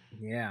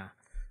 Yeah.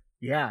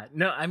 Yeah,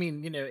 no, I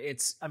mean,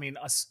 it's,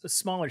 a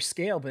smaller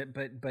scale, but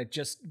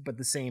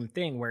the same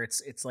thing where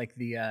it's like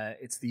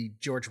it's the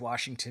George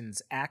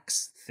Washington's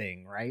axe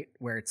thing, right?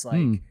 Where it's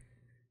like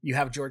you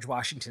have George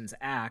Washington's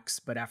axe,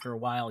 but after a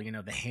while,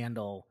 the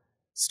handle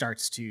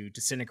starts to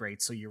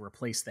disintegrate, so you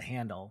replace the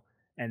handle,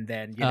 and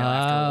then after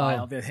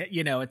a while,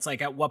 it's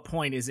like, at what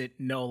point is it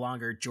no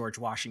longer George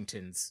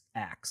Washington's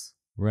axe,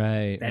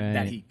 right?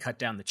 That he cut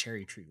down the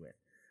cherry tree with?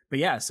 But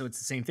yeah, so it's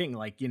the same thing.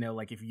 Like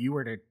like if you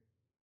were to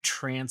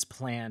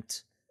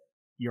transplant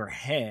your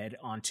head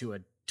onto a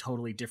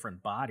totally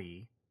different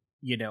body,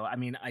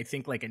 I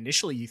think like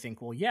initially you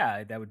think, well,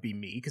 yeah, that would be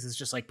me, because it's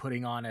just like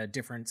putting on a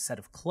different set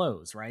of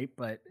clothes, right?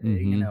 But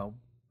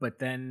but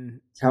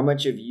then how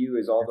much of you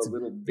is all the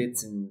little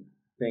bits and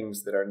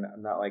things that are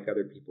not like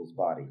other people's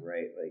body,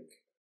 right? Like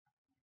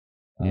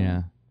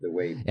the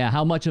way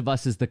how much of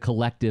us is the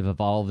collective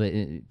of all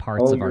the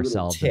parts of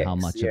ourselves, ticks, and how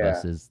much of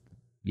us is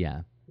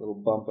little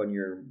bump on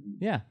your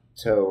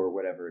toe or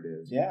whatever it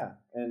is.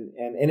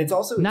 And it's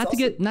also not to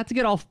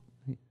get all.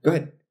 Go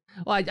ahead.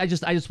 Well, I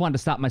just wanted to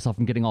stop myself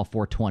from getting all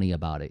 420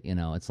 about it.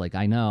 It's like,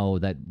 I know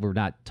that we're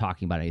not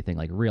talking about anything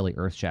like really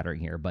earth shattering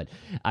here, but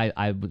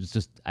I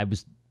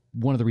was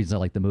one of the reasons I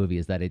like the movie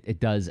is that it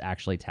does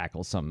actually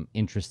tackle some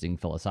interesting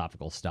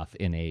philosophical stuff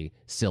in a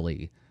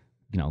silly,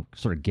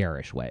 sort of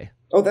garish way.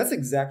 Oh, that's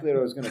exactly what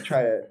I was going to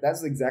try to.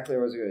 That's exactly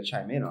what I was going to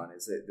chime in on.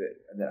 Is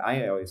that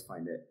I always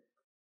find it.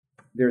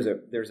 There's a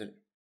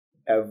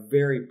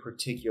very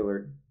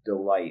particular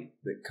delight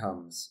that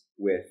comes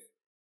with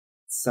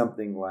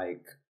something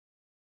like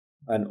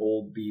an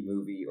old B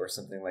movie or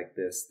something like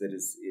this that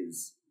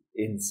is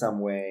in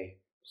some way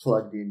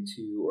plugged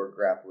into or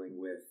grappling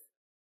with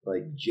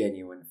like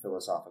genuine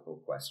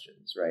philosophical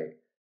questions, right?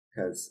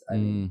 Because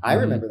I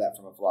remember that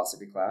from a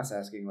philosophy class,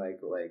 asking like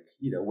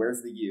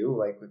where's the you?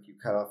 Like if you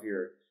cut off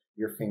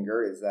your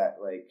finger, is that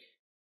like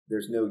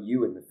there's no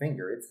you in the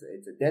finger?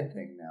 It's a dead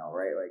thing now,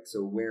 right? Like,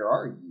 so where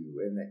are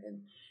you?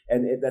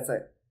 And that's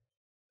like,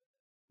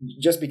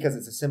 just because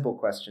it's a simple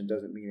question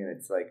doesn't mean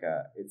it's like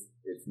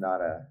it's not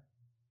a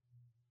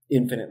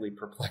infinitely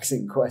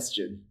perplexing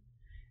question.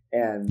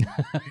 And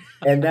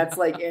that's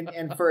like,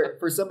 and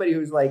for somebody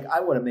who's like, I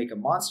want to make a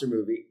monster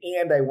movie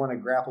and I want to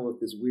grapple with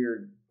this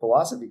weird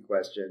philosophy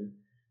question,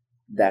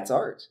 that's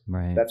art.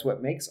 Right. That's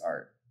what makes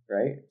art,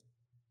 right?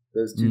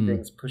 Those two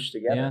things pushed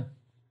together. Yeah.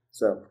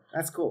 So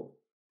that's cool.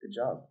 Good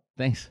job.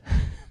 Thanks.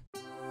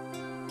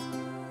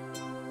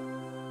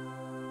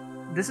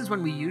 This is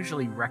when we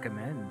usually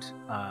recommend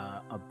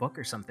a book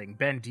or something.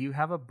 Ben, do you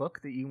have a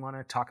book that you want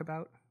to talk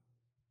about?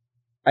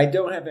 I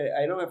don't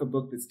have a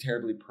book that's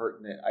terribly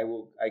pertinent.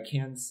 I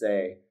can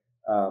say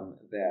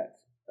that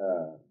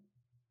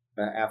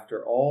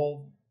after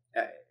all,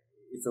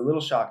 it's a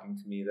little shocking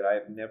to me that I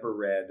have never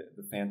read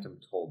The Phantom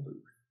Toll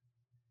Booth.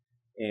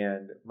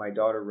 And my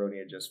daughter Roni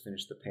had just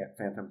finished The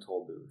Phantom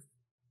Toll Booth.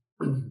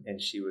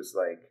 And she was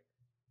like,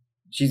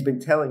 she's been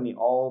telling me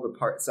all the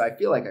parts. So I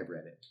feel like I've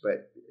read it,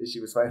 but she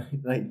was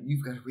finally like,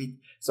 you've got to read.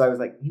 So I was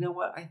like, you know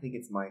what? I think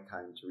it's my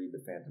time to read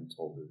The Phantom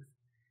Toll Booth.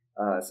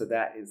 So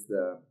that is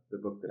the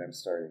book that I'm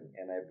starting.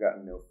 And I've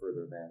gotten no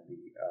further than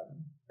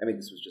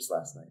this was just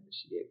last night that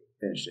she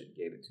finished it and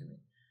gave it to me.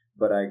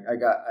 But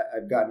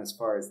I've gotten as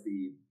far as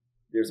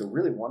there's a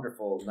really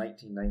wonderful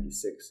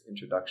 1996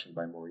 introduction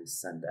by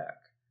Maurice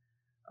Sendak.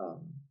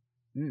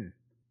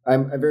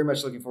 I'm very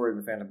much looking forward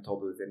to The Phantom Toll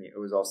Booth, and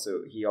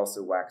he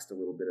also waxed a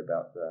little bit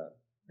about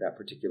that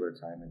particular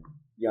time in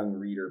young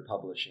reader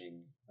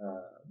publishing,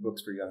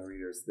 books for young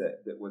readers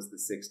that was the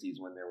 60s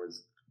when there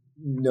was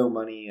no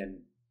money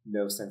and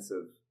no sense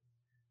of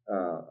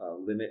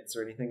limits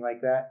or anything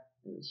like that.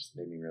 It just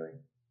made me really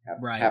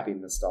happy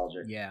and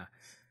nostalgic. Yeah.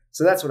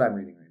 So that's what I'm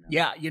reading right now.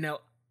 Yeah,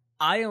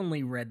 I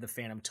only read The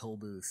Phantom Toll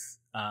Booth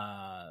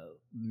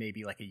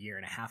maybe like a year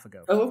and a half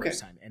ago for the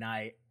first time, and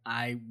I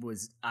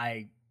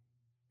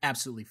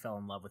absolutely fell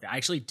in love with it. I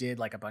actually did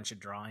like a bunch of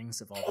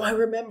drawings of all the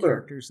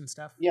characters and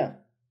stuff.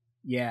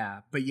 Yeah,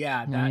 but you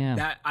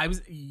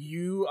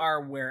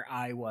are where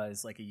I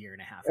was like a year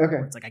and a half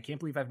ago. It's like, I can't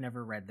believe I've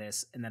never read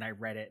this, and then I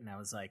read it and I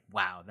was like,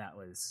 wow, that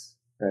was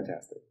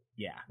fantastic.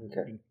 Yeah.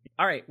 Okay.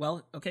 All right.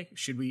 Well, okay.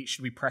 Should we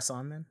press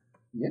on then?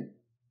 Yeah.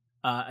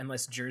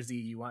 Unless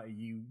Jersey,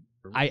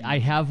 I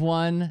have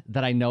one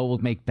that I know will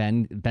make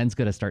Ben's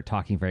going to start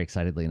talking very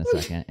excitedly in a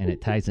second, and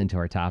it ties into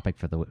our topic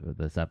for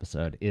this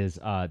episode, is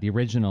the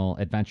original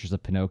Adventures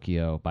of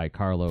Pinocchio by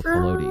Carlo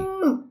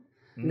Collodi.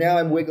 Now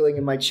I'm wiggling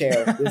in my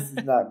chair. This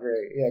is not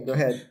great. Yeah, go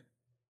ahead.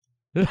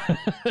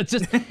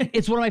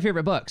 It's one of my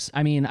favorite books.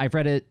 I mean, I've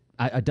read it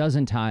a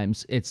dozen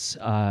times. It's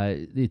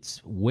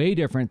way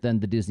different than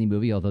the Disney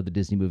movie, although the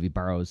Disney movie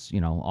borrows,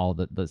 all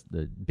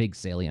the big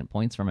salient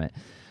points from it.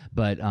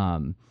 But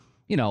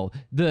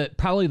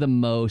probably the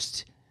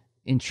most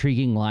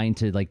intriguing line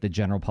to like the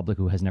general public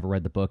who has never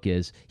read the book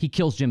is he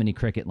kills Jiminy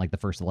Cricket in like the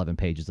first 11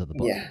 pages of the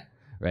book. Yeah.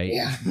 Right.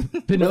 Yeah.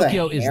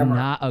 Pinocchio is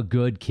not a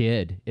good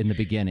kid in the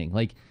beginning.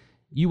 Like,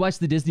 you watch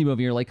the Disney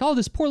movie, you're like, oh,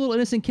 this poor little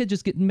innocent kid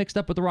just getting mixed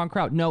up with the wrong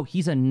crowd. No,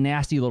 he's a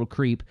nasty little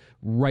creep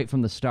right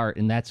from the start,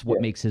 and that's what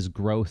makes his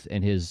growth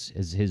and his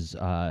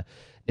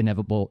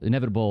inevitable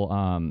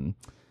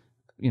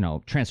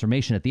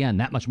transformation at the end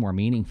that much more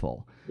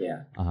meaningful.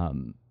 Yeah.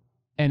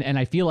 And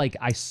I feel like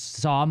I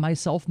saw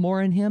myself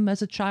more in him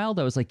as a child.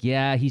 I was like,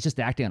 yeah, he's just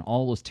acting on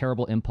all those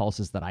terrible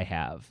impulses that I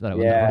have that I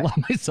would never allow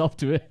myself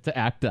to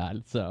act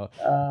on. So,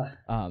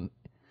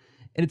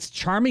 and it's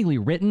charmingly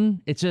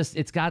written.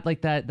 It's got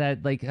like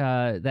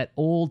that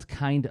old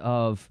kind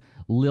of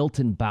lilt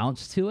and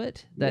bounce to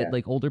it that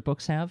like older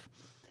books have.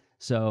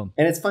 So,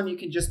 and it's fun. You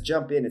can just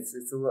jump in. It's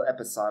a little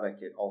episodic.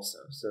 It also,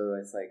 so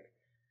it's like,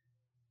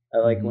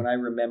 when I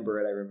remember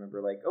it, I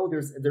remember like, oh,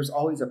 there's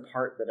always a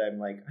part that I'm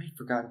like, I'd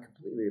forgotten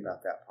completely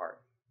about that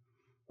part.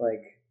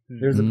 Like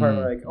there's a part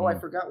where like, oh, I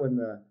forgot when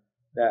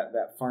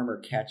that farmer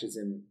catches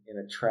him in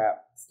a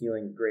trap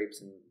stealing grapes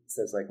and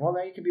says like, well,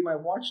 now you can be my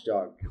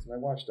watchdog because my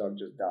watchdog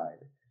just died.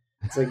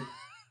 It's like,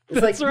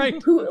 that's right.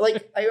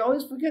 Like I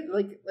always forget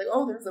like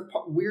oh, there's a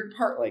weird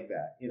part like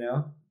that.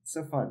 It's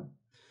so fun.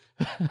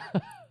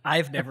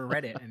 I've never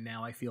read it, and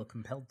now I feel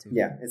compelled to.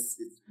 Yeah,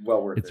 it's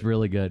well worth it. It's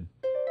really good.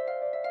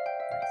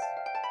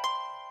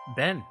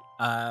 Ben,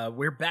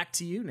 we're back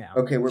to you now.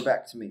 Okay, we're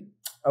back to me.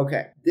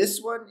 Okay,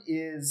 this one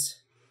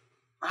is,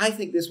 I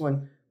think this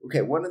one.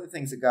 Okay, one of the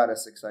things that got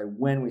us excited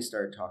when we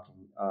started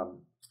talking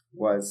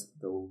was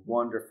the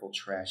wonderful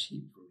trash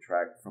heap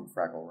from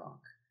Fraggle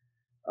Rock.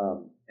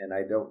 And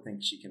I don't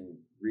think she can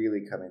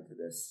really come into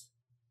this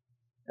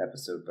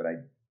episode, but I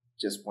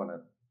just want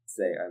to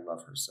say I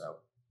love her so.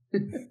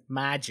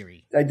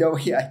 Marjorie. I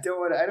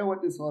don't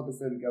want this whole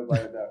episode to go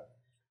by without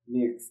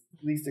me at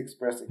least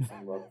expressing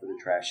some love for the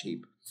trash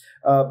heap.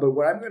 But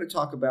what I'm going to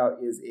talk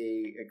about is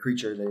a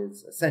creature that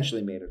is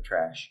essentially made of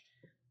trash.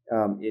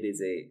 It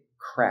is a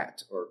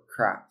krat or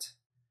krat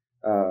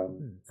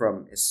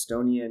from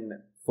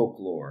Estonian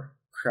folklore.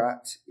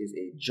 Krat is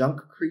a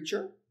junk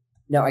creature.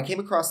 Now, I came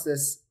across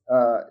this.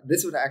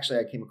 This one actually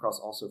I came across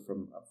also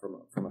from a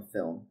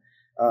film.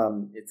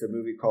 It's a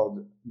movie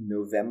called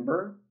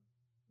November.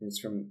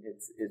 It's an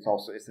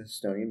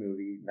Estonian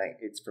movie.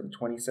 It's from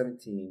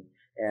 2017,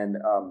 and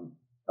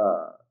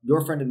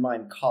your friend and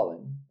mine,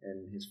 Colin,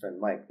 and his friend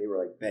Mike, they were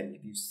like, Ben,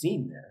 have you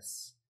seen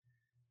this?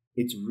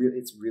 It's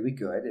really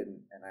good,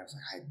 and I was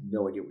like, I have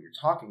no idea what you're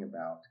talking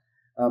about.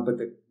 But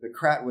the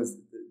krat was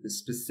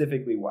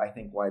specifically why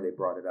they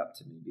brought it up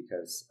to me,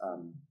 because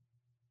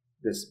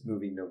this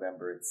movie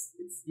November, it's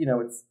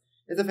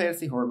a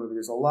fantasy horror movie.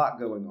 There's a lot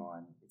going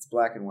on. It's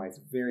black and white. It's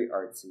very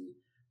artsy.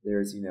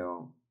 There's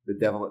the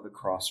devil at the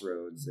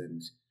crossroads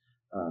and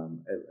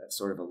a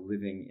sort of a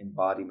living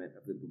embodiment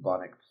of the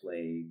bubonic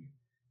plague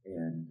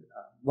and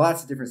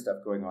lots of different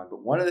stuff going on.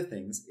 But one of the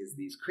things is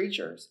these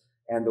creatures,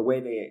 and the way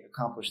they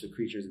accomplish the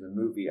creatures in the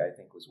movie, I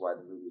think, was why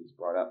the movie was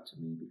brought up to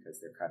me,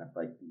 because they're kind of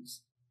like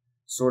these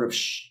sort of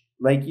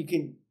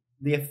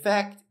the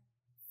effect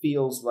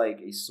feels like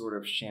a sort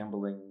of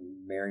shambling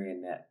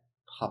marionette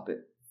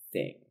puppet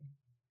thing,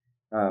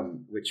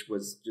 which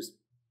was just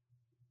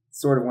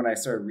sort of, when I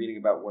started reading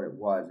about what it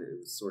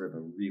was sort of a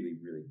really,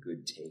 really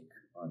good take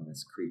on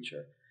this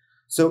creature.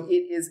 So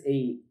it is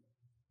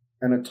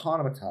an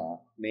automaton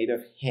made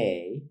of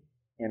hay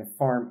and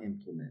farm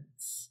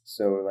implements.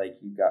 So like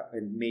you've got,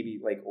 and maybe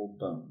like old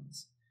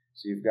bones.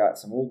 So you've got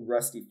some old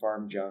rusty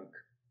farm junk,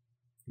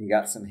 you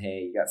got some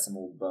hay, you got some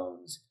old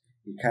bones.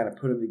 You kind of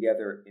put them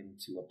together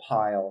into a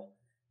pile,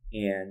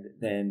 and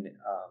then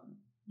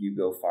you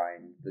go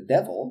find the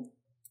devil,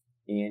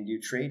 and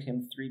you trade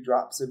him 3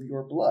 drops of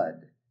your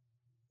blood.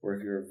 Or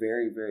if you're a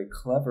very, very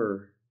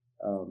clever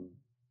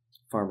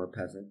farmer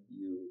peasant,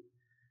 you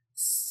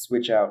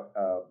switch out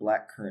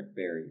blackcurrant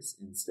berries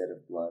instead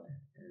of blood,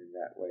 and in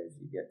that way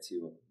you get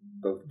to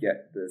both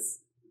get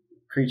this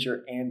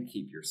creature and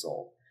keep your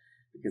soul,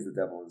 because the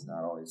devil is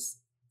not always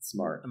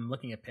smart. I'm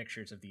looking at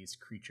pictures of these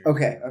creatures.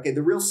 Okay.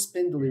 The real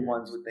spindly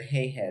ones with the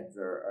hay heads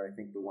are I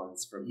think, the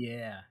ones from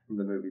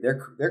the movie.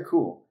 They're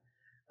cool,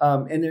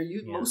 and they're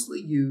mostly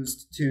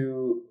used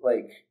to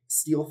like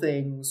steal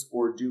things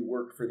or do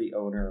work for the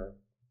owner.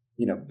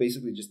 You know,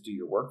 basically just do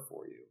your work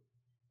for you.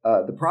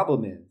 The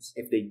problem is,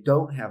 if they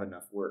don't have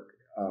enough work,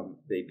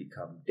 they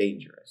become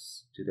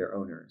dangerous to their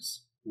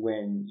owners.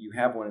 When you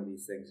have one of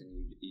these things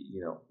and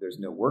you know there's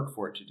no work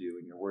for it to do,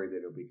 and you're worried that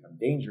it'll become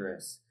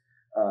dangerous,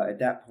 at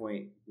that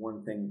point,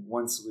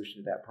 one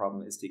solution to that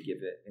problem is to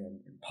give it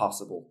an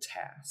impossible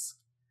task.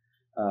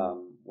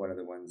 One of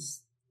the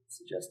ones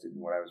suggested in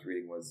what I was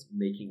reading was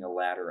making a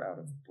ladder out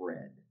of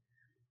bread,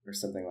 or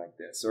something like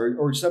this, or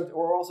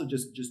also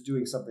just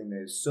doing something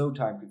that is so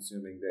time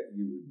consuming that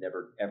you would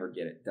never ever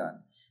get it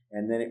done,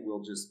 and then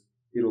it'll just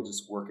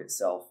work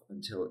itself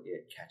until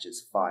it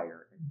catches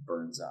fire and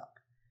burns up.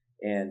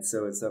 And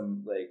so it's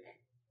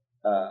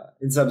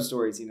in some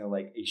stories, you know,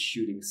 like a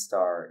shooting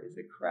star is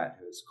a krat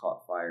who has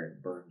caught fire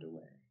and burned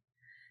away.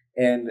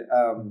 And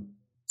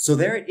so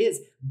there it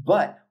is.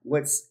 But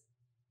what's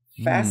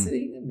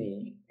fascinating to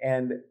me,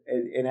 and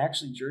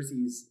actually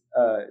Jersey's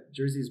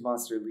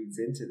monster leads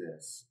into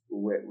this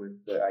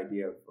with the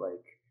idea of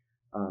like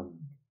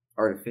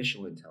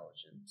artificial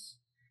intelligence,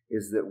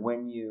 is that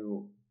when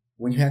you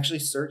actually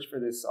search for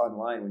this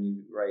online, when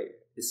you write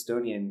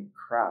Estonian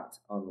krat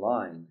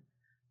online,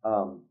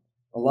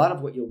 a lot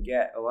of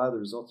the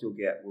results you'll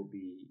get will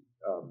be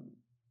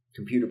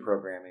computer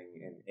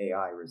programming and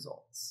AI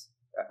results,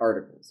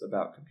 articles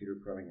about computer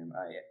programming and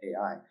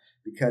AI,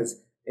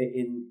 because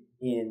in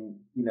you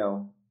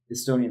know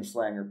Estonian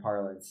slang or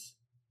parlance,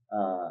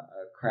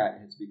 krat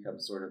has become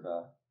sort of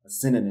a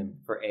synonym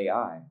for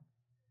AI,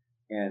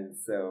 and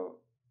so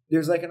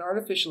there's like an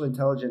artificial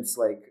intelligence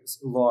like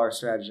law or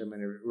stratagem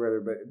and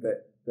whatever, but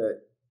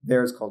that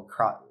there's called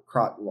krat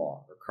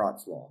law or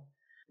Krat's law,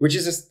 which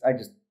is I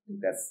just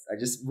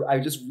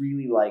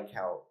really like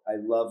how I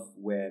love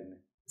when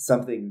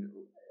something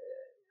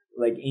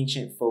like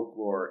ancient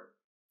folklore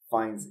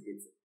finds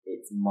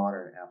its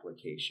modern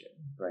application,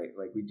 right?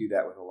 Like we do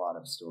that with a lot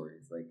of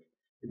stories. Like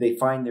they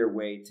find their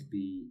way to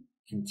be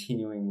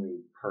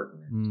continually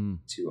pertinent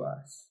to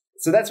us.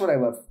 So that's what I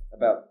love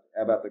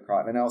about the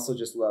Krat. And I also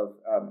just love,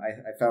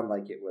 I found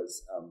like it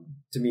was,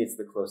 to me, it's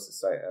the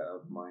closest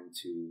of mine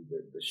to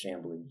the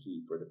shambling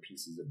heap or the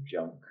pieces of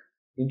junk.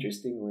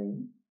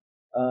 Interestingly,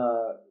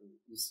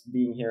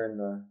 being here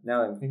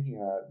now I'm thinking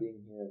about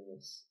being here in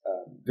this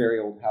very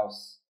old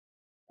house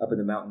up in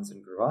the mountains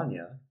in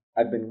Gravania,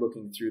 I've been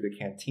looking through the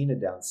cantina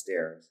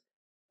downstairs,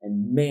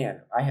 and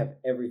man, I have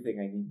everything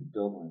I need to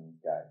build one of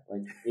these guys.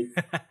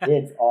 Like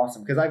it's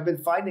awesome, because I've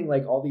been finding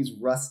like all these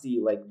rusty,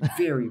 like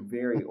very,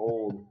 very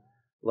old,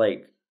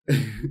 like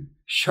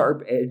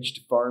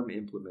sharp-edged farm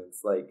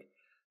implements, like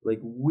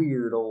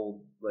weird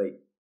old like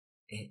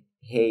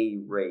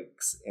hay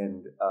rakes,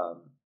 and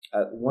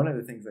one of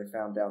the things I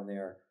found down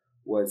there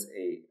was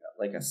a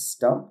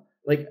stump.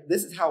 Like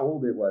this is how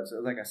old it was. It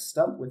was like a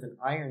stump with an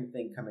iron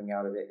thing coming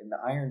out of it, and the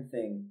iron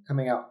thing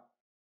coming out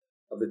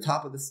of the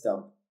top of the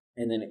stump,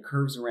 and then it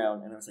curves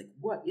around. And I was like,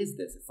 "What is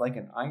this?" It's like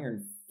an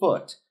iron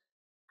foot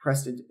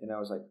pressed into, and I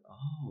was like,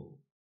 "Oh,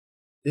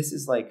 this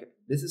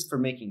is for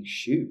making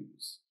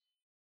shoes.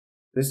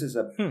 This is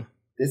a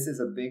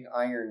big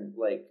iron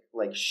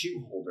like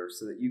shoe holder,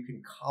 so that you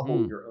can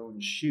cobble your own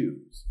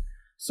shoes."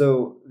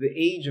 So the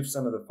age of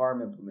some of the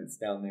farm implements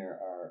down there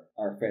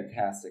are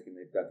fantastic, and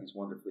they've got these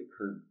wonderfully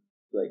curved,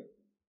 like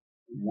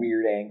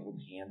weird angled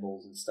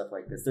handles and stuff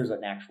like this. There's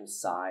an actual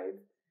scythe,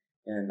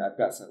 and I've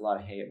got a lot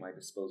of hay at my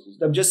disposal.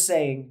 I'm just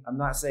saying. I'm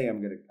not saying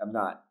I'm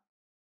not.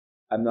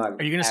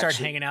 Are you gonna start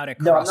hanging out at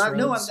Crossroads?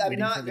 No, I'm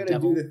not gonna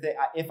do the thing.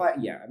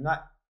 I'm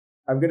not.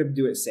 I'm gonna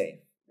do it safe,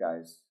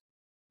 guys.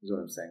 Is what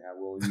I'm saying. I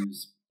will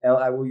use.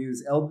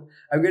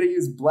 I'm going to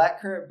use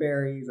blackcurrant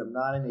berries. I'm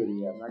not an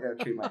idiot. I'm not going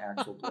to treat my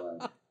actual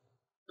blood,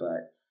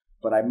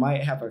 but I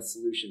might have a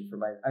solution for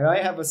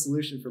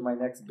my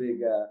next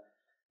big.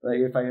 Like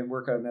if I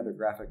work on another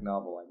graphic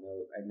novel, I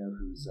know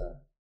who's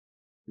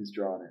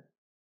drawing it,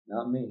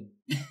 not me.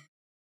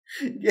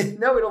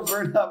 No, it'll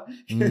burn up.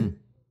 Do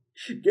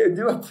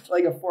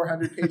like a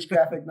 400-page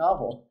graphic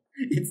novel.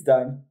 It's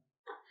done.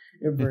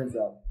 It burns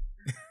up.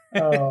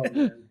 Oh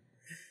man.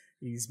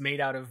 He's made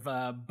out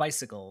of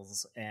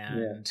bicycles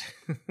and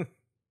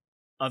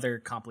other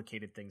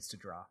complicated things to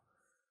draw.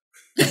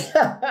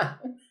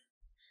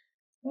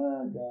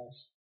 Oh gosh.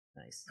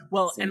 Nice.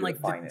 Well, and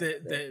like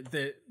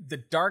the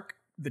dark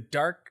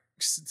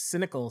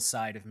cynical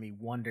side of me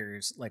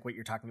wonders, like what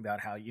you're talking about,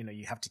 how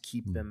you have to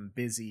keep them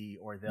busy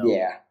or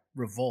they'll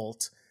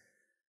revolt,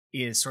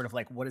 is sort of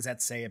like, what does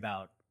that say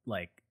about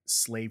like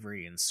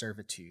slavery and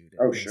servitude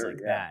and things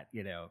like that,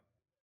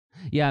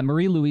 Yeah,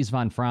 Marie-Louise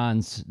von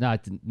Franz,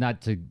 not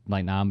to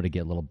like, now I'm going to get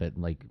a little bit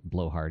like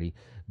blowhardy,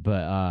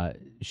 but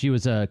she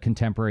was a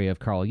contemporary of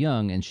Carl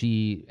Jung, and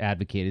she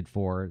advocated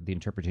for the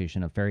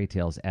interpretation of fairy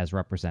tales as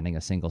representing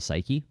a single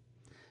psyche.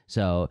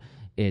 So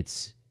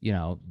it's,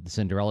 the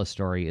Cinderella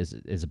story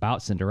is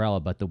about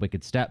Cinderella, but the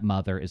wicked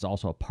stepmother is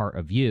also a part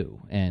of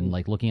you. And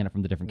like looking at it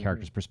from the different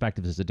characters'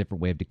 perspectives is a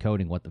different way of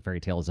decoding what the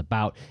fairy tale is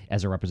about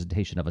as a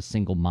representation of a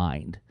single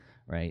mind,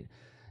 right?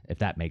 If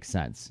that makes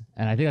sense.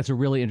 And I think that's a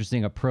really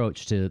interesting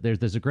approach to,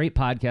 there's a great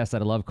podcast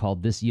that I love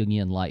called This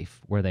Jungian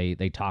Life, where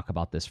they talk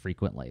about this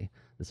frequently.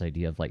 This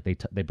idea of like,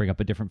 they bring up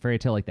a different fairy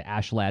tale, like the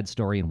Ash Lad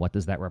story, and what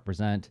does that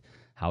represent?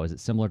 How is it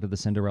similar to the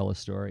Cinderella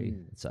story,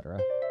 etc.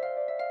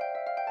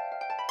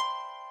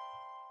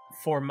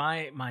 For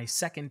my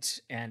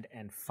second and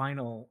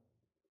final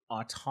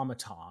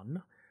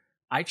automaton,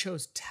 I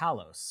chose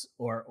Talos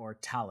or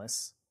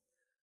Talus.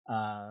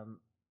 Now,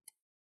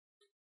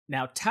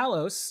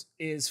 Talos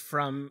is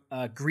from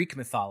Greek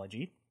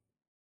mythology,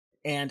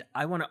 and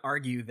I want to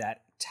argue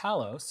that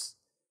Talos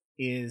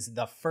is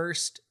the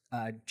first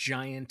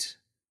giant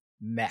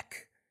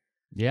mech.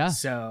 Yeah.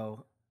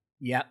 So,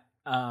 yeah.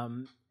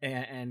 And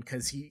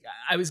because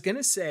I was going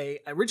to say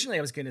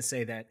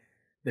that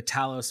the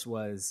Talos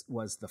was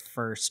the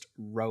first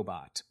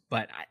robot,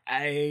 but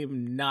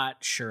I'm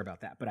not sure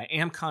about that. But I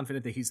am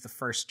confident that he's the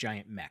first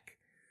giant mech.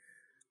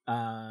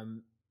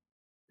 The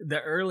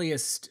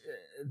earliest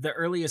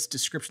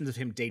descriptions of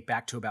him date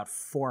back to about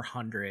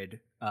 400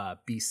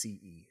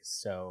 BCE,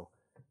 so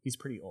he's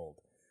pretty old.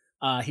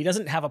 He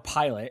doesn't have a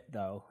pilot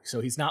though,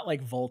 so he's not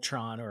like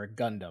Voltron or a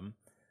Gundam.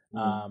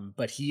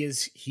 But he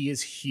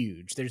is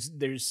huge.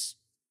 There's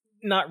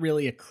not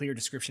really a clear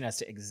description as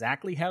to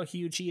exactly how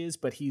huge he is,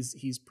 but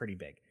he's pretty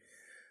big.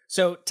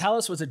 So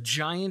Talos was a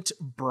giant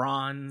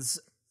bronze.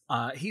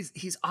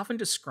 He's often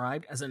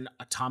described as an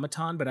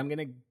automaton, but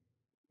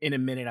in a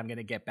minute, I'm going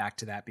to get back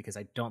to that because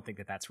I don't think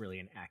that that's really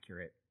an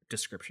accurate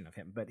description of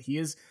him. But he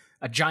is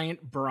a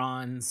giant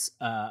bronze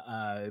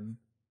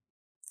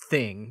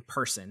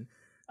person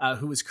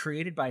who was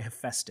created by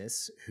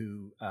Hephaestus,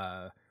 who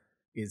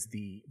is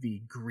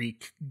the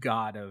Greek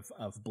god of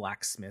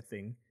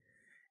blacksmithing.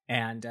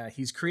 And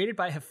he's created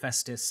by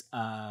Hephaestus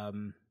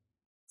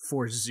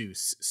for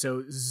Zeus.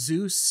 So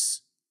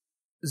Zeus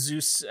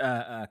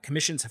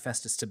commissions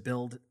Hephaestus to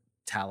build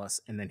Talos,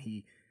 and then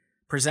he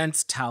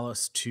presents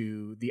Talos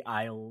to the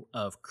Isle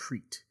of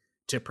Crete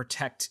to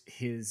protect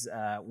his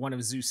one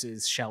of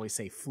Zeus's, shall we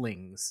say,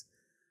 flings,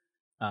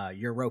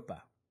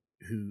 Europa,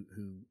 who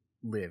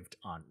lived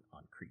on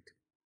Crete.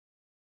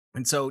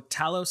 And so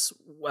Talos,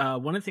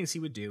 one of the things he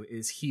would do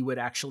is he would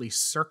actually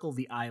circle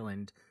the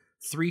island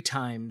 3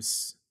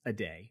 times a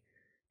day,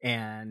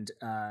 and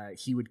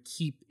he would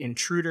keep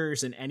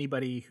intruders and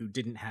anybody who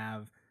didn't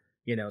have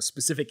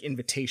specific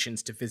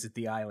invitations to visit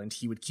the island,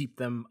 he would keep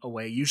them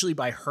away, usually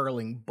by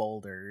hurling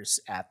boulders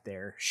at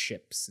their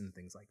ships and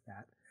things like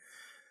that.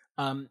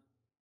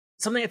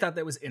 Something I thought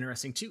that was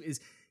interesting too is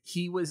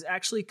he was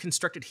actually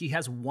constructed, he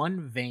has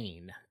one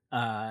vein,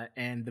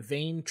 and the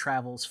vein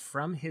travels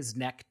from his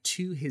neck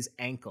to his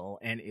ankle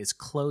and is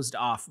closed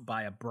off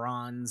by a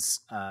bronze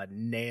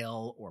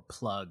nail or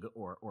plug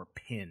or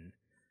pin,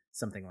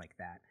 something like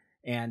that.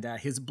 And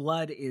his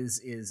blood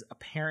is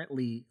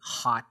apparently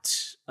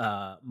hot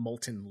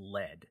molten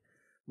lead,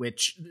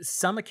 which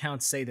some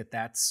accounts say that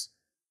that's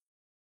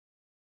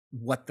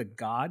what the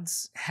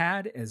gods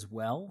had as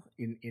well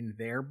in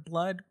their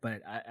blood,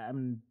 but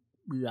I'm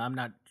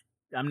not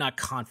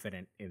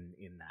confident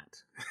in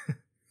that.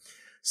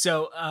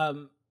 So I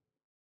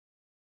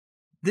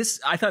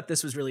thought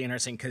this was really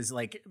interesting because,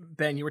 like,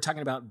 Ben, you were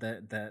talking about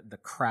the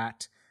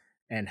Krat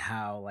and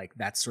how like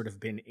that's sort of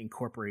been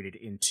incorporated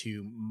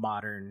into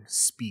modern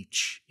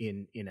speech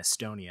in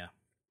Estonia.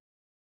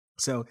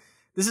 So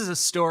this is a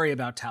story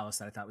about Talos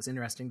that I thought was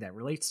interesting that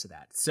relates to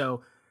that.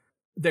 So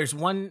there's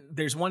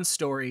one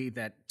story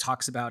that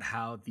talks about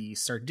how the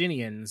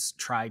Sardinians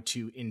tried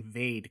to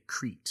invade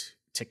Crete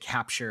to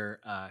capture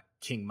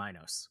King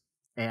Minos,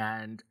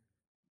 and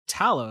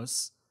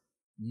Talos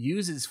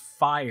uses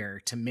fire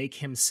to make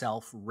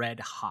himself red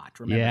hot.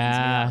 Remember, he's made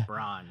out of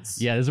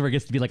bronze. Yeah, this is where it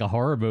gets to be like a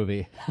horror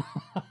movie.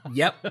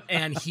 Yep,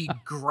 and he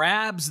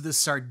grabs the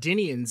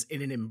Sardinians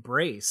in an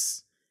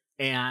embrace,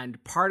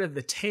 and part of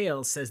the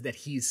tale says that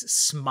he's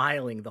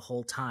smiling the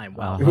whole time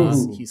while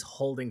he's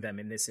holding them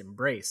in this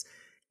embrace.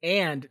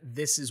 And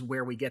this is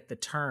where we get the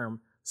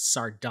term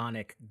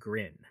sardonic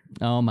grin.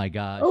 Oh my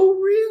gosh. Oh,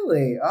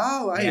 really?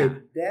 Oh, Yeah.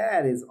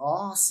 that is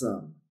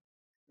awesome.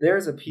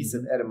 There's a piece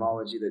of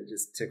etymology that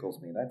just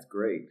tickles me. That's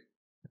great.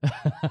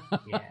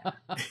 Yeah.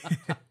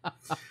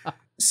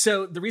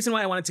 So the reason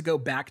why I wanted to go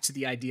back to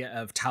the idea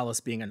of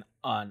Talos being an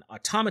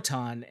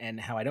automaton and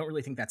how I don't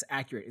really think that's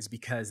accurate is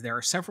because there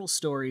are several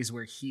stories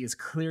where he is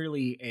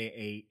clearly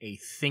a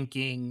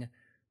thinking,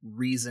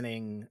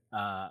 reasoning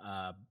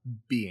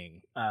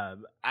being.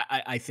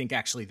 I think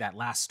actually that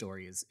last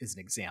story is an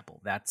example.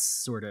 That's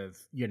sort of,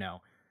 you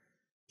know,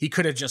 he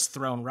could have just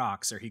thrown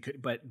rocks, or he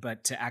could,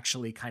 but to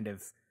actually kind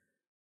of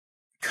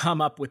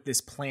come up with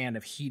this plan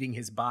of heating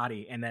his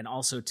body, and then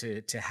also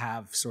to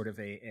have sort of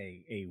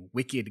a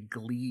wicked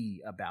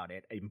glee about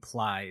it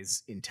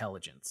implies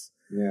intelligence.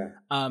 Yeah.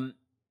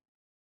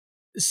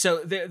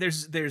 So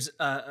there's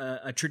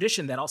a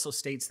tradition that also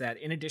states that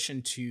in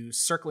addition to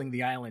circling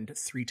the island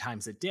 3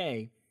 times a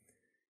day,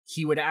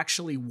 he would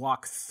actually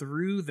walk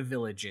through the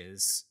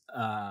villages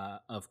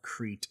of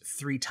Crete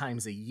 3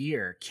 times a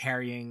year,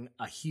 carrying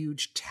a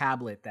huge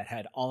tablet that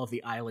had all of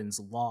the island's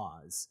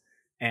laws,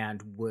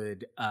 and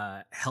would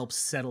help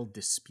settle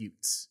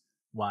disputes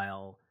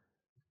while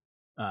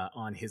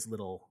on his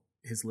little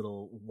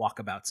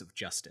walkabouts of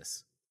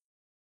justice.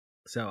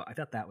 So I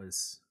thought that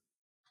was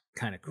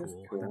kind of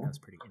cool. I thought that was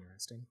pretty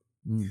interesting.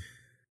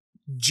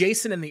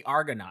 Jason and the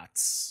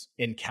Argonauts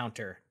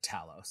encounter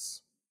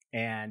Talos,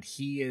 and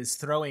he is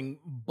throwing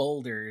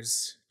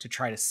boulders to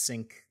try to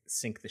sink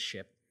the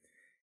ship.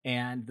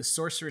 And the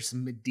sorceress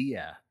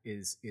Medea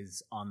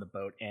is on the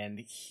boat,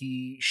 and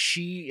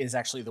she is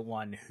actually the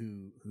one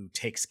who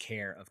takes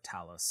care of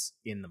Talos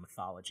in the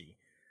mythology.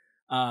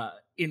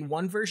 In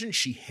one version,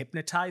 she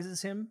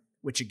hypnotizes him,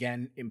 which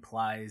again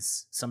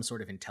implies some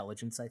sort of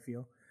intelligence, I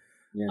feel.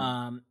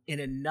 Yeah. In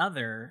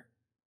another,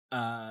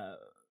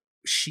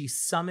 she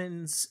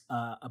summons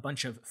a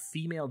bunch of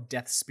female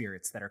death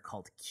spirits that are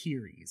called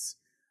Kyries.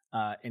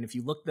 And if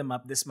you look them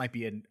up, this might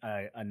be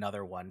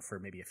another one for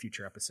maybe a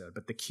future episode.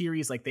 But the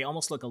Kyries, like, they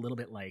almost look a little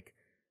bit like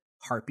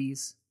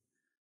harpies,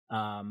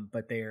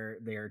 but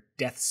they're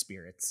death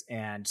spirits.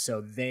 And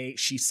so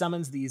she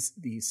summons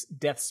these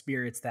death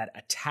spirits that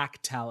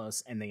attack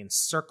Talos, and they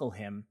encircle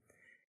him.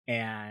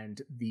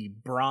 And the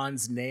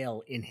bronze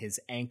nail in his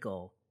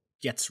ankle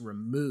gets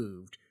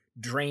removed,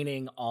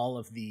 draining all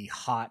of the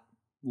hot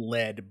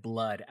lead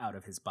blood out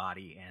of his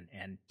body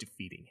and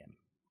defeating him.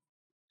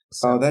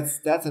 So,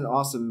 that's an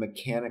awesome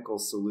mechanical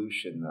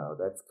solution, though.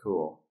 That's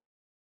cool.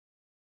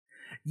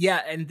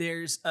 Yeah, and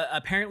there's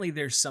apparently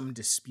there's some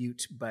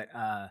dispute, but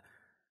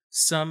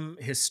some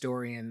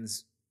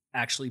historians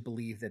actually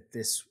believe that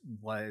this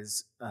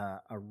was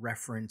a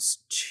reference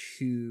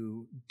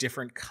to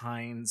different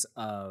kinds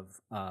of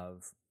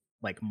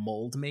like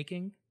mold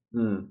making,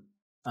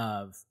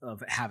 of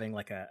having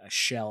like a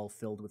shell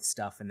filled with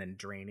stuff and then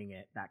draining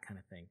it, that kind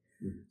of thing.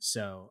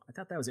 So I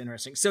thought that was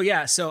interesting. So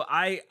yeah, so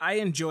I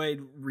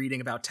enjoyed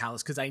reading about Talos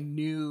because I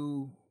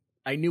knew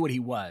what he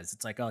was.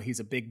 It's like, oh,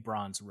 he's a big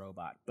bronze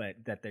robot, but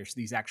that there's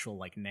these actual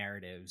like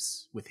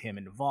narratives with him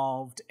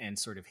involved, and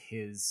sort of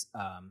his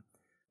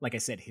like I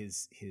said,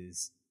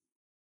 his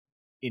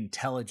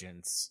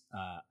intelligence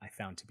I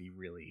found to be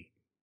really,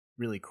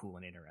 really cool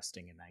and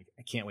interesting, and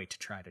I can't wait to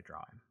try to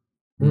draw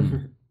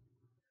him.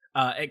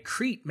 At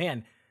Crete,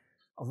 man,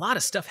 a lot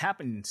of stuff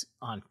happened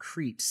on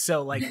Crete.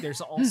 So, like,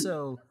 there's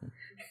also,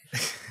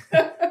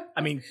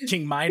 I mean,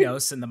 King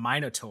Minos and the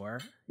Minotaur,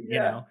 you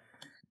know,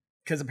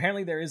 because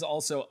apparently there is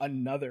also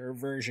another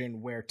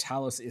version where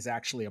Talos is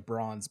actually a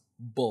bronze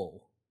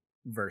bull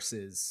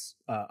versus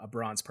a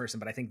bronze person.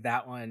 But I think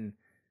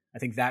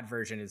that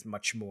version is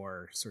much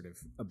more sort of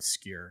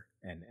obscure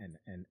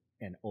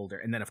and older.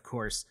 And then, of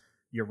course,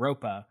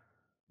 Europa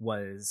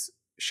was,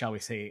 shall we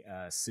say,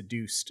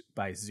 seduced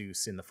by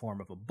Zeus in the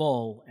form of a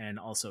bull, and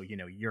also, you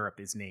know, Europe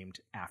is named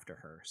after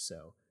her.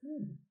 So,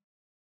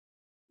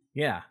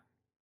 yeah,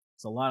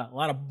 it's a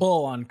lot of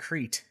bull on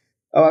Crete.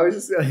 Oh, I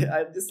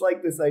just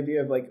like this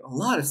idea of like a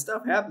lot of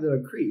stuff happened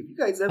on Crete. If you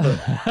guys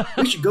ever,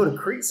 we should go to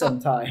Crete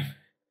sometime.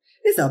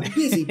 It's a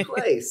busy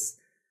place.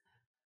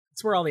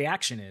 It's where all the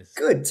action is.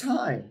 Good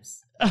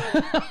times.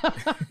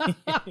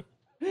 Have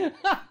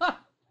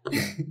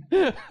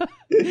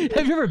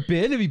you ever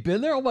been? Have you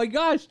been there? Oh my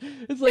gosh.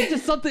 It's like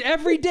just something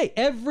every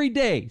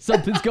day,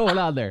 something's going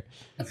on there.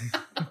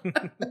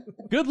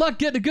 Good luck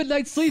getting a good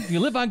night's sleep if you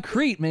live on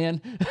Crete,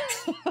 man.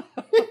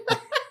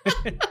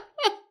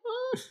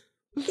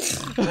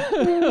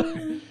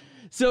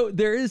 So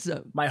there is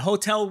my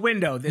hotel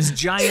window. This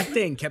giant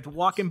thing kept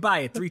walking by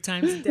it 3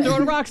 times a day,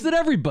 throwing rocks at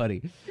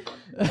everybody.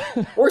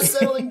 Or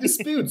settling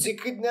disputes. You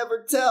could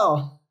never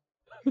tell.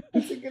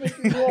 Is it gonna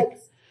be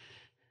next?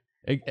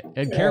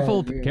 And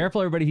careful,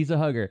 everybody. He's a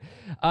hugger.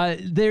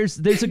 There's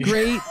a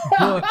great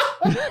book.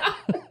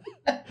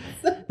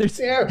 There's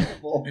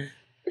terrible.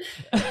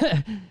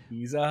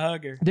 He's a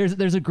hugger.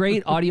 There's a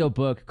great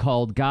audiobook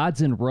called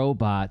Gods and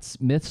Robots,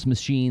 Myths,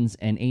 Machines,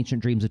 and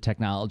Ancient Dreams of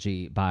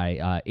Technology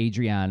by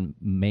Adrienne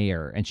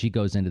Mayer. And she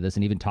goes into this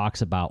and even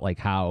talks about like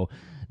how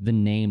the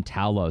name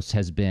Talos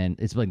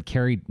it's been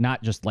carried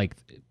not just like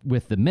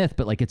with the myth,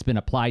 but like it's been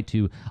applied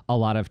to a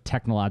lot of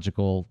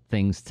technological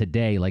things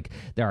today. Like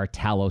there are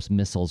Talos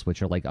missiles,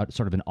 which are like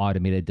sort of an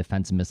automated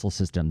defense missile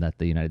system that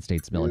the United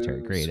States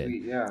military created.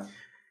 Sweet, yeah.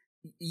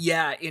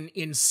 Yeah,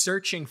 in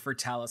searching for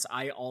Talos,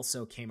 I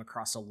also came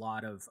across a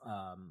lot of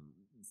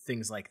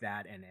things like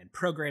that and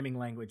programming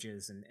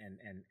languages and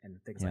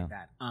things like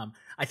that.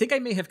 I think I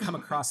may have come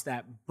across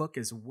that book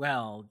as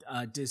well.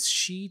 Does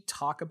she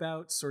talk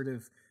about sort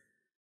of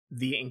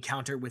the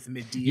encounter with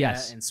Medea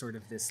and sort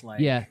of this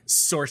like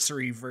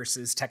sorcery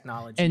versus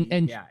technology?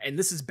 And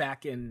this is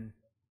back in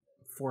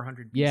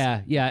 400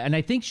 BC. Yeah, and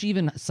I think she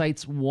even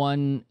cites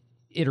one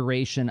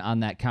iteration on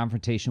that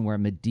confrontation where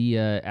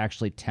Medea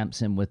actually tempts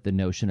him with the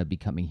notion of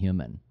becoming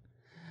human.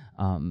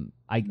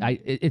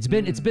 It's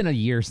been a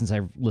year since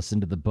I've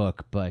listened to the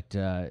book, but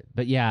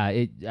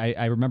yeah,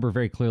 I remember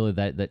very clearly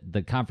that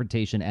the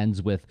confrontation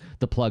ends with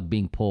the plug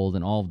being pulled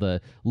and all of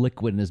the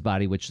liquid in his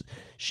body, which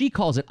she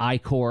calls it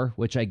ichor,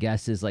 which I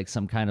guess is like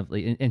some kind of,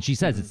 and she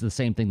says it's the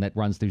same thing that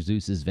runs through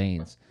Zeus's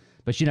veins,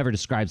 but she never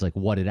describes like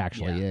what it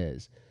actually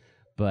is.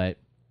 But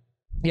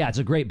yeah, it's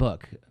a great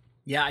book.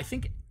 Yeah, I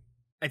think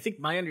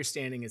my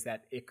understanding is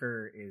that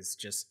ichor is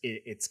just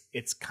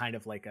it's kind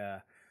of like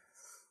a,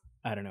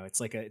 I don't know, it's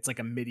like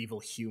a medieval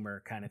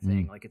humor kind of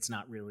thing. Like it's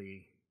not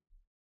really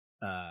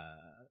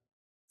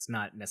it's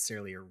not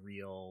necessarily a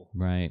real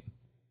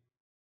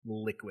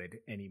liquid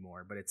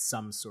anymore, but it's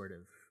some sort of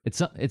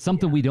it's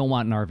something we don't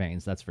want in our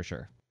veins, that's for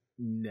sure.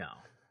 No,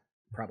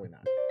 probably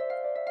not.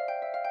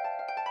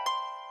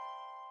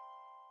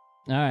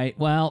 All right.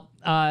 Well,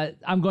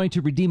 I'm going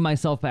to redeem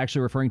myself by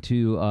actually referring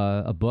to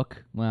a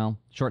book,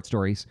 short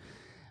stories,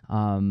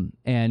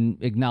 and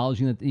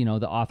acknowledging that,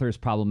 the author is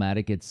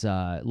problematic. It's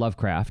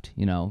Lovecraft.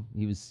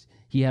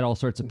 He had all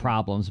sorts of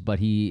problems, but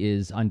he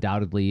is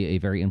undoubtedly a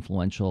very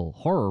influential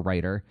horror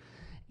writer.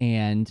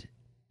 And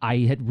I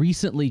had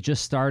recently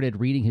just started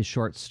reading his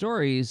short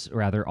stories, or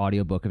rather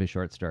audiobook of his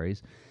short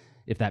stories,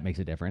 if that makes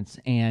a difference.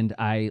 And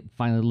I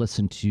finally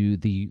listened to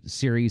the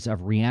series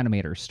of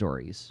re-animator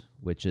stories,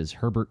 which is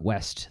Herbert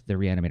West, the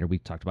re-animator. We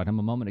talked about him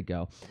a moment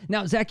ago.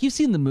 Now, Zach, you've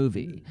seen the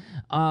movie.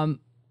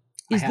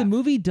 Is the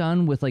movie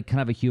done with like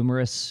kind of a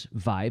humorous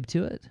vibe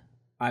to it?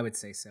 I would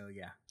say so,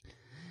 yeah.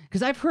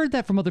 Because I've heard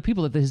that from other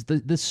people that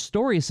this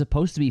story is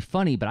supposed to be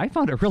funny, but I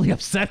found it really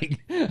upsetting.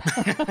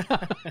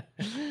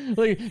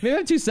 Like maybe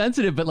I'm too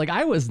sensitive, but like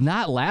I was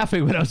not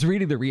laughing when I was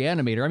reading the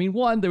re-animator. I mean,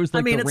 there was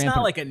like it's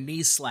not like a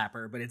knee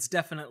slapper, but it's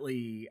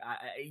definitely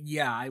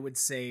I would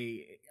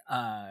say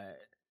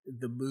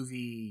the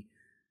movie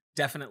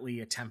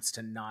definitely attempts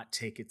to not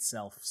take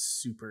itself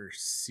super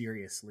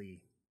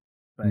seriously.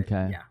 But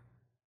yeah.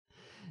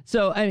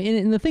 So I mean,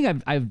 and the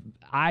thing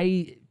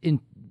I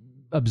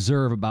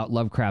observe about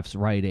Lovecraft's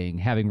writing,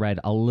 having read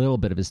a little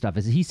bit of his stuff,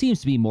 is he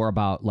seems to be more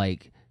about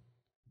like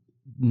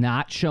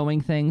not showing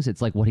things. It's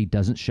like what he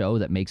doesn't show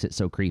that makes it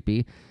so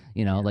creepy.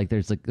 Like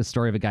there's like the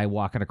story of a guy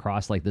walking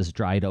across like this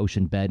dried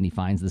ocean bed and he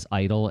finds this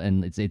idol,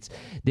 and it's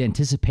the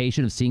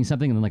anticipation of seeing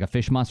something, and then like a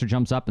fish monster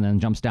jumps up and then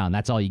jumps down.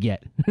 That's all you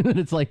get.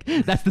 It's like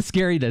that's the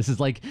scariness. It's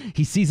like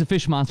he sees a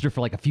fish monster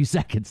for like a few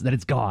seconds, then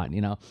it's gone.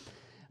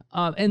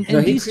 And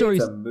these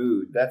stories, a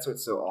mood. That's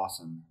what's so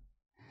awesome.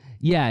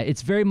 Yeah,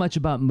 it's very much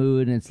about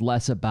mood, and it's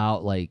less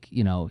about like,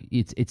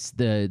 it's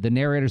the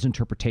narrator's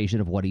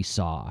interpretation of what he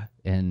saw,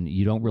 and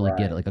you don't really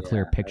get like a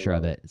clear picture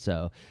of it.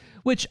 So,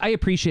 which I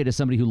appreciate as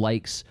somebody who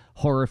likes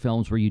horror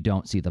films where you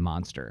don't see the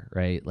monster,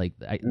 right? Like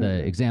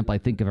the example I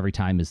think of every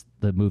time is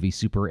the movie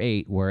Super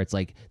 8, where it's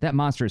like that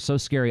monster is so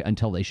scary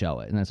until they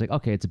show it, and it's like,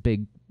 okay, it's a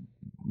big,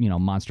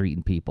 monster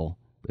eating people.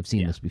 We've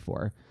seen this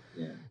before.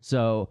 Yeah.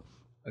 So,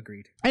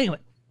 agreed. Anyway,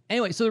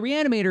 so the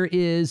re-animator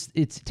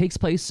takes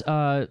place,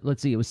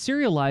 let's see, it was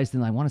serialized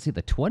in, I want to say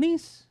the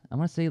 20s? I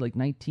want to say like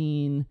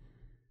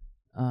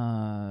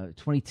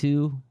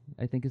 1922,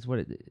 I think is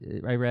what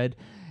I read.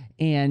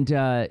 And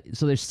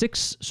so there's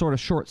 6 sort of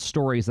short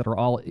stories that are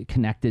all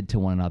connected to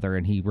one another,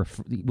 and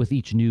with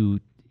each new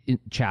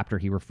chapter,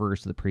 he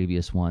refers to the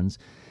previous ones.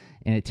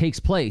 And it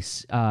takes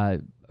place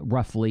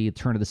roughly the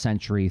turn of the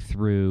century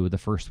through the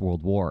First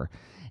World War.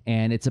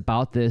 And it's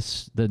about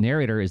the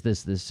narrator is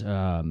this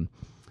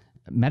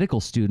medical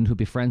student who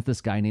befriends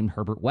this guy named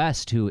Herbert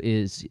West, who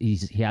he's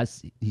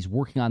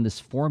working on this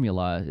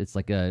formula. It's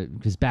like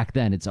because back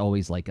then it's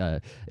always like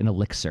an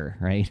elixir,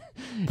 right?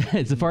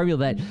 It's a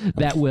formula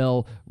that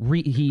will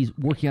he's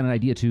working on an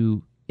idea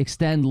to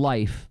extend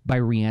life by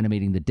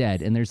reanimating the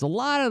dead. And there's a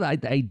lot of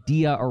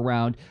idea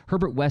around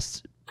Herbert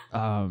West's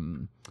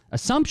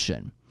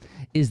assumption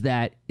is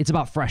that it's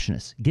about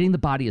freshness. Getting the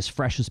body as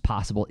fresh as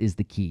possible is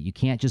the key. You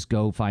can't just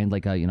go find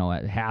like a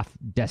half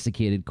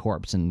desiccated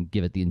corpse and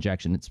give it the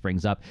injection it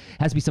springs up.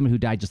 It has to be someone who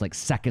died just like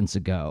seconds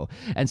ago.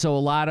 And so a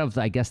lot of,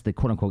 I guess, the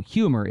quote unquote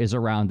humor is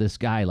around this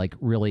guy like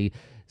really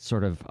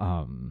sort of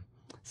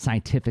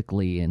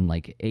scientifically and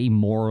like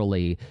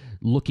amorally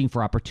looking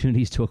for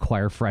opportunities to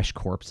acquire fresh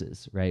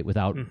corpses, right?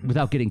 Without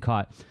getting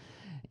caught.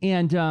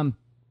 And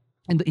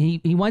And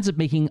he winds up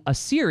making a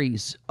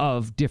series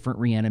of different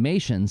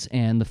reanimations.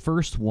 And the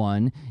first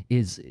one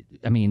is,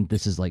 I mean,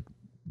 this is like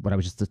what I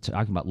was just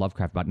talking about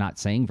Lovecraft about not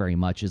saying very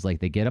much, is like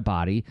they get a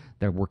body,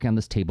 they're working on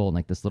this table in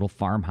like this little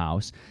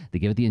farmhouse, they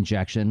give it the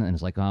injection, and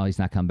it's like, oh, he's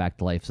not coming back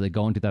to life. So they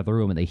go into the other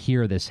room and they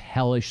hear this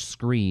hellish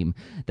scream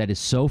that is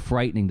so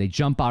frightening. They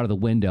jump out of the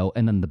window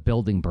and then the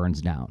building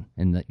burns down.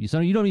 And so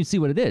you don't even see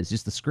what it is,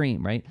 just the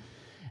scream, right?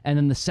 And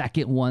then the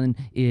second one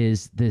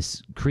is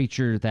this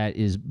creature that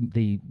is,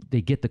 they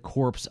get the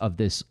corpse of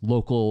this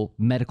local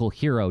medical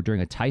hero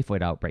during a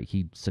typhoid outbreak.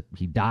 He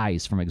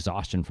dies from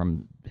exhaustion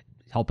from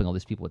helping all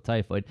these people with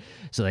typhoid.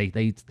 So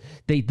they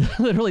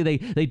literally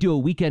they do a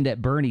weekend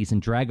at Bernie's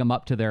and drag him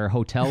up to their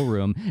hotel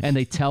room, and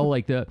they tell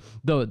like the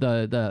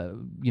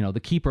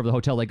keeper of the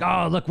hotel, like,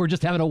 oh, look, we're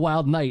just having a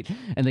wild night,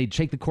 and they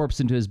take the corpse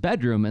into his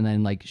bedroom and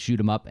then like shoot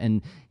him up,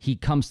 and he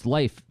comes to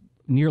life,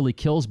 nearly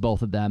kills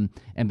both of them,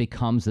 and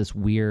becomes this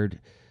weird,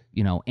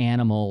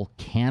 animal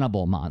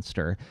cannibal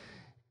monster.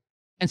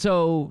 And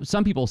so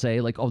some people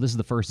say like, oh, this is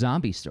the first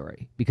zombie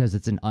story because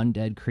it's an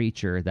undead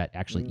creature that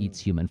actually eats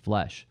human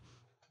flesh.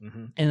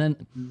 Mm-hmm. And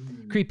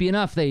then, creepy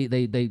enough, they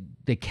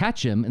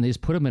catch him and they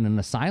just put him in an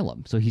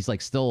asylum, so he's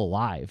like still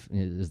alive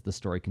as the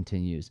story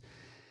continues.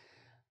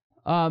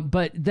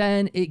 But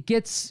then it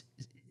gets,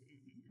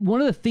 one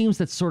of the themes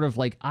that's sort of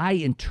like I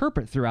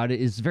interpret throughout it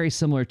is very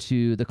similar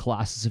to the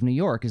Colossus of New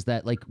York, is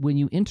that like when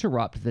you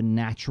interrupt the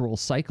natural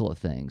cycle of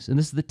things, and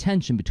this is the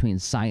tension between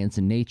science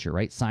and nature,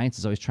 right? Science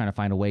is always trying to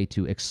find a way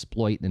to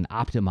exploit and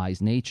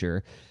optimize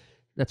nature.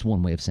 That's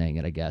one way of saying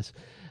it, I guess.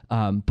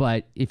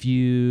 But if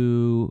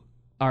you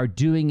are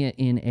doing it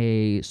in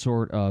a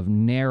sort of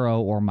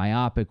narrow or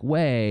myopic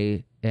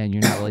way, and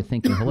you're not really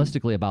thinking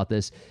holistically about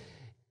this,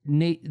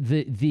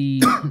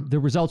 the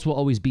results will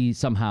always be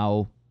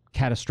somehow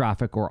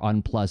catastrophic or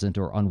unpleasant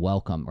or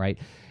unwelcome, right?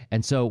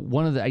 And so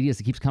one of the ideas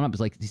that keeps coming up is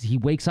like he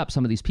wakes up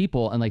some of these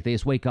people and like they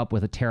just wake up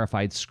with a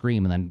terrified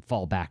scream and then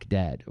fall back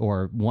dead.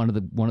 Or one of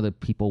the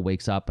people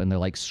wakes up and they're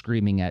like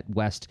screaming at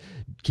West,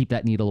 keep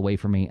that needle away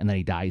from me, and then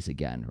he dies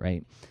again,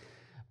 right?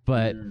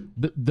 But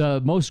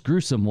the most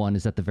gruesome one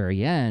is at the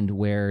very end,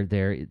 where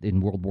they're in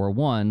World War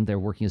I, they're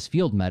working as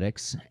field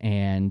medics,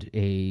 and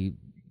a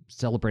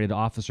celebrated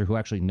officer who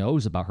actually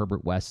knows about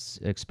Herbert West's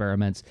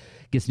experiments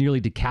gets nearly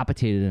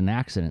decapitated in an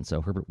accident.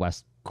 So Herbert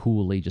West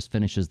coolly just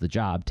finishes the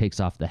job, takes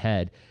off the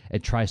head,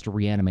 and tries to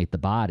reanimate the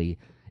body.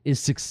 Is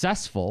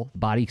successful. The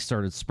body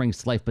springs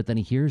to life, but then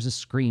he hears a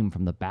scream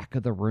from the back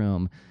of the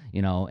room,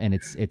 and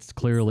it's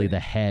clearly the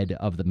head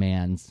of the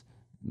man's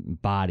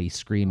body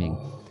screaming.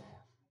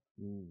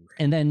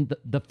 And then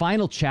the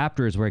final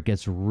chapter is where it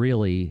gets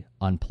really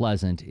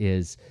unpleasant.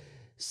 Is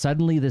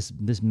suddenly this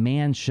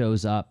man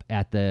shows up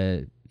at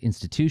the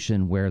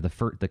institution where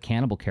the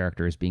cannibal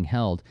character is being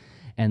held,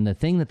 and the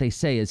thing that they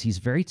say is he's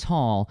very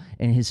tall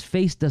and his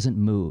face doesn't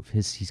move.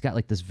 He's got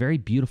like this very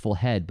beautiful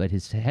head, but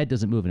his head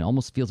doesn't move, and it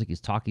almost feels like he's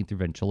talking through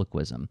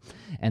ventriloquism.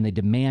 And they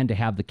demand to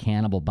have the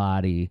cannibal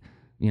body,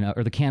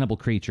 or the cannibal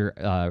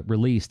creature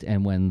released.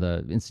 And when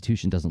the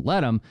institution doesn't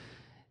let him,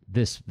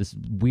 this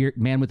weird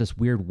man with this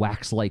weird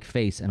wax-like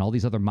face and all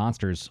these other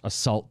monsters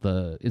assault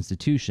the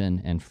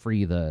institution and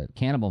free the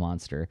cannibal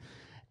monster.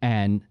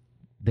 And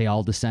they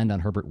all descend on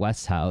Herbert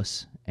West's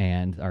house,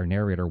 and our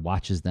narrator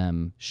watches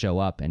them show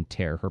up and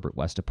tear Herbert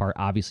West apart.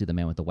 Obviously, the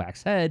man with the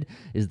wax head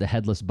is the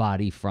headless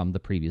body from the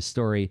previous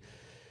story.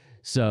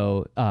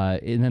 So,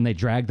 and then they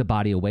drag the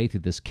body away through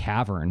this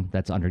cavern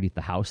that's underneath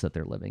the house that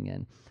they're living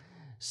in.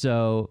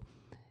 So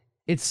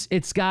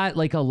it's got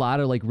like a lot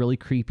of like really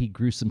creepy,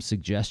 gruesome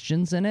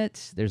suggestions in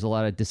it. There's a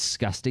lot of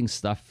disgusting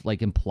stuff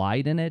like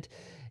implied in it.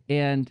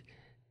 And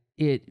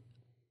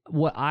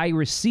what I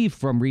receive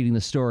from reading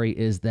the story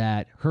is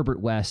that Herbert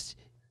West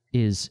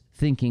is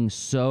thinking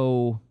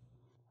so,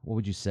 what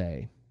would you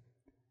say,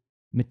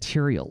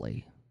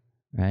 materially,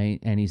 right?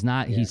 And he's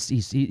not, yeah.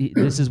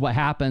 This is what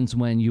happens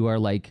when you are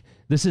like,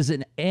 this is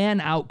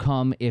an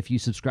outcome if you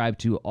subscribe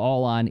to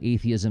all on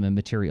atheism and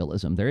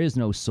materialism. There is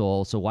no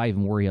soul, so why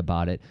even worry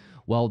about it?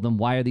 Well, then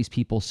why are these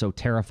people so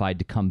terrified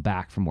to come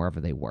back from wherever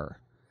they were?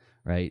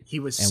 Right. He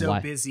was so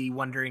busy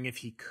wondering if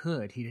he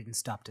could. He didn't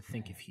stop to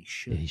think if he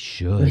should. He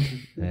should.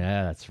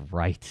 Yeah, that's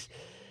right.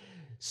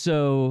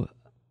 So,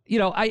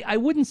 I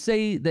wouldn't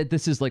say that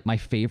this is like my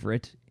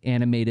favorite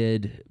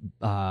animated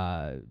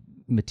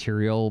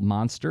material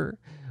monster,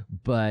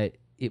 but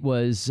it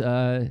was,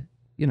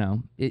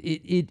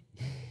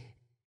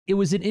 it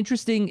was an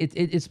interesting,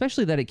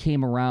 especially that it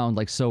came around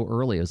like so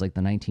early. It was like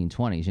the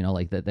 1920s,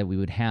 like that we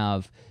would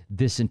have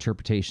this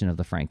interpretation of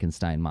the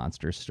Frankenstein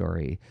monster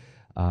story.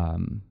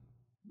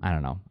 I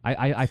don't know.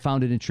 I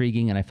found it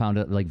intriguing, and I found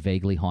it like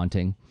vaguely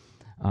haunting.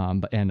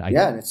 And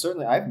it's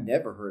certainly, I've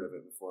never heard of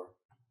it before.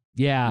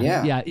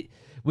 Yeah.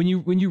 When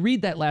you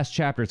read that last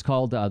chapter, it's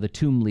called The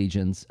Tomb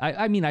Legions.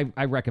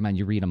 I recommend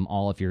you read them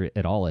all if you're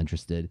at all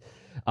interested.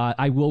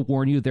 I will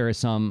warn you, there is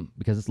some,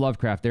 because it's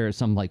Lovecraft, there is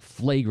some like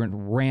flagrant,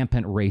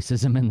 rampant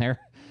racism in there.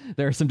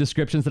 There are some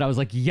descriptions that I was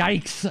like,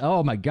 yikes.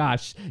 Oh my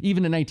gosh.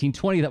 Even in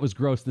 1920, that was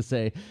gross to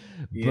say.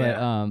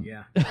 Yeah,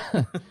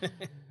 but,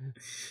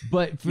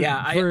 But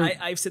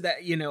I've said that,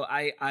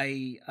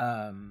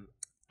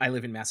 I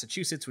live in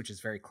Massachusetts, which is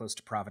very close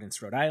to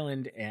Providence, Rhode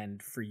Island.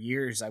 And for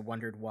years, I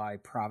wondered why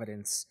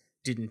Providence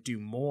didn't do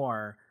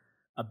more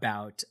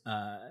about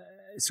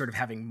sort of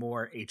having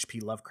more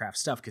H.P. Lovecraft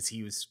stuff, because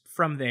he was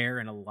from there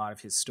and a lot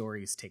of his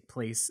stories take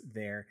place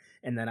there.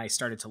 And then I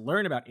started to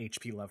learn about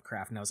H.P.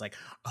 Lovecraft and I was like,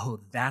 oh,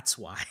 that's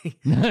why.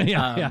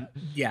 Yeah.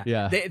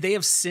 They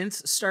have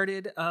since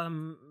started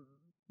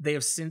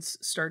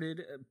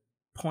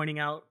pointing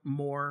out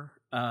more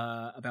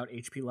about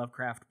H.P.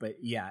 Lovecraft. But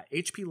yeah,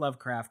 H.P.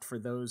 Lovecraft, for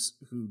those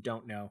who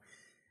don't know,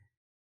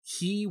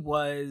 he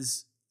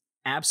was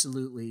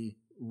absolutely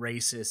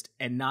racist,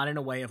 and not in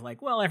a way of like,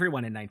 well,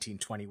 everyone in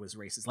 1920 was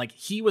racist. Like,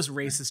 he was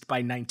racist by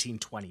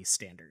 1920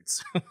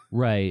 standards.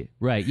 Right.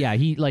 Yeah,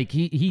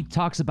 he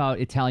talks about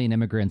Italian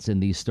immigrants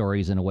in these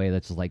stories in a way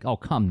that's like, oh,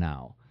 come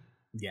now.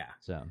 Yeah.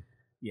 So.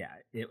 Yeah,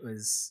 it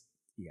was.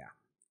 Yeah.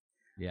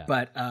 Yeah.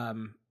 But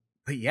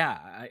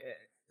yeah.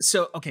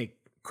 So okay,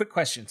 quick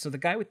question. So the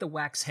guy with the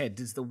wax head,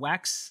 does the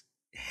wax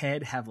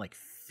head have like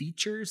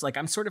features? Like,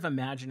 I'm sort of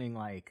imagining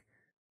like.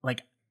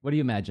 What are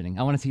you imagining?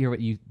 I want to hear what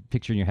you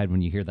picture in your head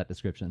when you hear that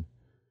description.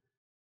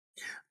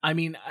 I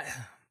mean,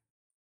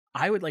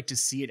 I would like to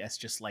see it as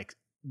just like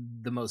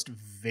the most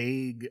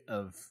vague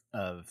of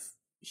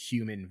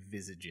human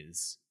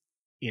visages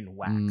in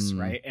wax,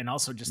 right? And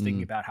also just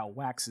thinking about how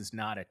wax is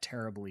not a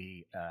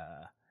terribly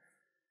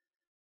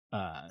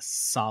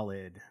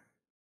solid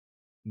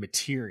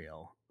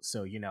material.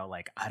 So,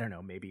 like, I don't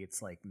know, maybe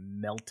it's like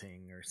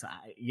melting or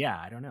something. Yeah,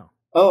 I don't know.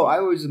 Oh, I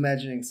was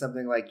imagining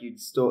something like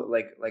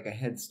like a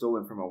head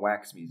stolen from a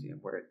wax museum,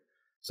 where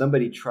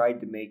somebody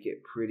tried to make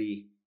it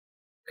pretty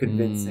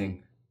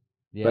convincing,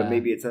 but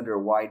maybe it's under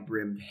a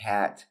wide-brimmed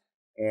hat,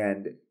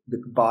 and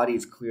the body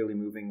is clearly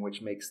moving,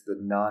 which makes the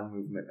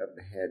non-movement of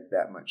the head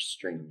that much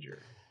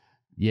stranger.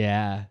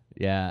 Yeah.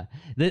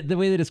 The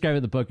way they describe it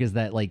in the book is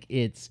that like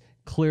it's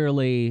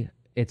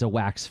a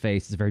wax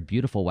face. It's a very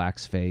beautiful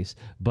wax face,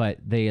 but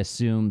they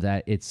assume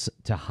that it's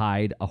to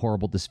hide a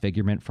horrible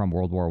disfigurement from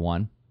World War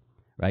I.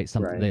 Right?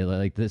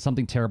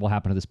 Something terrible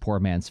happened to this poor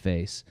man's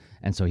face,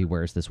 and so he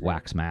wears this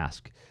wax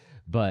mask.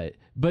 But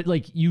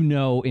like, in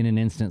an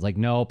instant, like,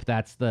 nope,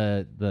 that's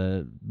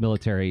the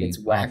military. It's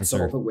wax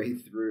officer. all the way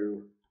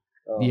through.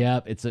 Oh. Yeah,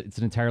 it's an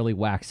entirely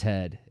wax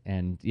head,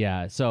 and in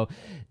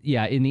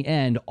the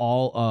end,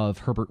 all of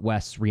Herbert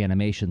West's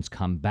reanimations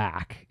come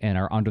back and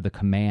are under the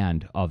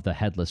command of the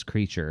headless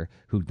creature,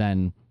 who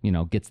then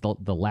gets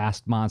the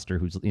last monster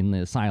who's in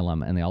the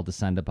asylum, and they all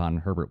descend upon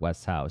Herbert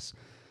West's house,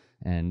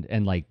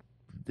 and like.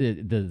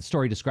 The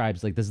story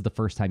describes like this is the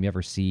first time you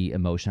ever see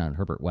emotion on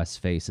Herbert West's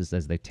face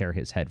as they tear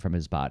his head from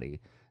his body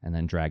and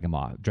then drag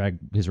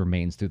his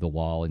remains through the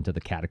wall into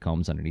the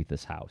catacombs underneath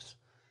this house.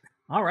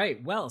 All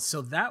right. Well,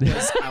 so that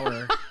was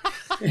our.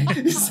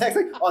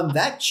 Exactly. On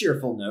that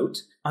cheerful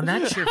note.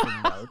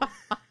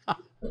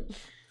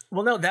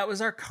 Well, no, that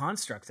was our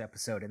constructs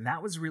episode, and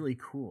that was really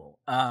cool.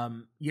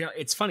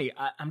 It's funny.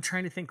 I'm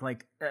trying to think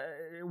like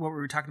what we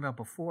were talking about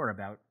before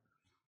about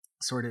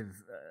sort of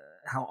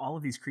how all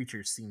of these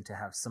creatures seem to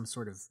have some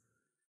sort of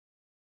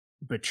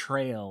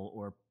betrayal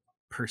or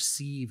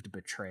perceived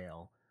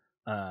betrayal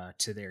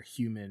to their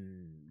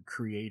human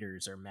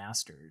creators or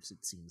masters,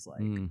 it seems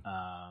like.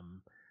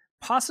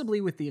 Possibly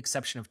with the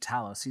exception of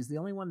Talos. He's the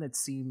only one that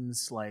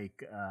seems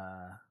like,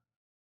 I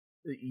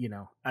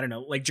don't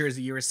know, like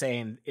Jersey, you were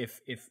saying,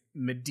 if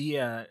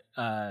Medea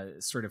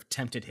sort of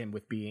tempted him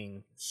with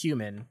being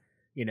human,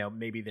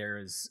 maybe there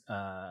is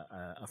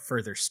a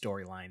further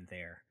storyline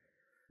there.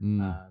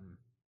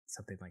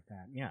 Something like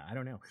that. Yeah, I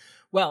don't know.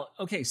 Well,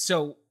 okay,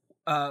 so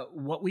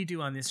what we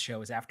do on this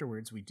show is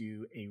afterwards we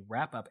do a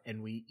wrap up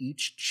and we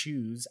each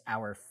choose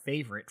our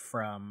favorite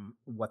from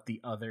what the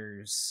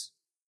others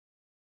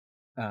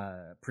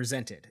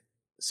presented.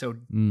 So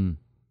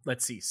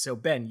let's see. So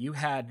Ben, you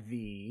had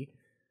the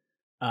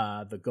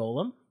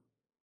golem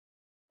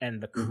and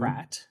the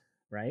Krat,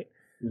 right?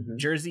 Mm-hmm.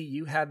 Jersey,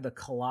 you had the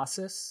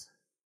Colossus.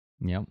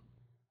 Yep.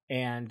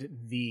 And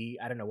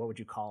I don't know, what would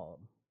you call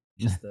them?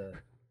 Just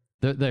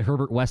The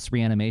Herbert West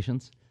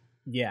reanimations?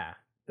 Yeah,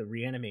 the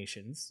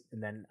reanimations.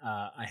 And then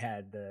I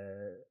had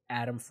the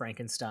Adam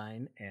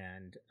Frankenstein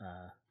and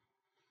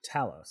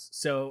Talos.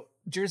 So,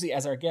 Jersey,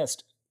 as our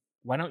guest,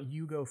 why don't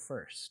you go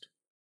first?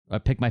 I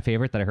pick my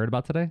favorite that I heard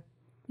about today?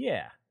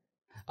 Yeah.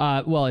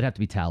 Well, it'd have to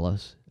be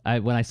Talos.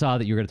 When I saw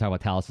that you were going to talk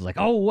about Talos, I was like,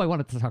 oh, I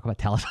wanted to talk about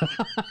Talos.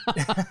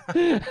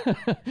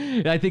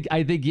 I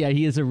think, yeah,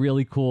 he is a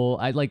really cool.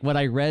 I like when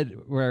I read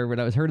when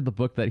I was heard in the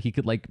book that he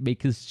could like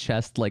make his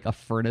chest like a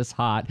furnace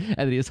hot and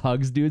then he just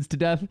hugs dudes to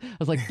death. I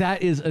was like,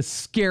 that is a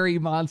scary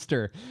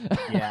monster.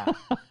 Yeah.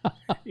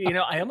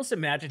 I almost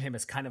imagine him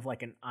as kind of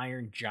like an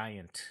Iron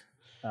Giant.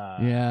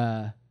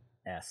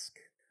 Esque.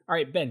 All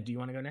right, Ben, do you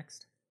want to go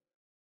next?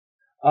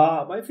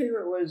 My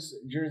favorite was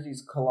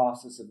Jersey's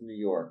Colossus of New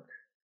York.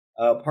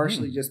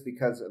 Partially just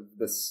because of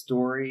the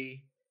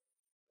story,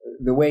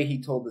 the way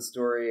he told the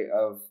story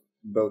of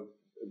both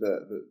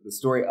the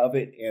story of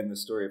it and the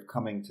story of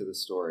coming to the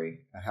story,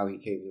 how he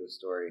came to the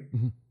story,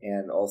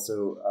 and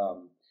also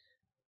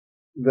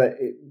but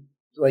it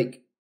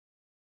like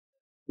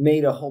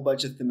made a whole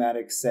bunch of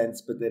thematic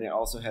sense, but then it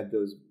also had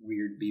those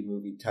weird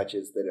B-movie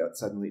touches that it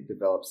suddenly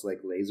develops like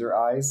laser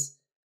eyes.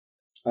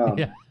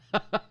 Yeah.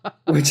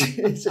 Which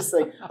is just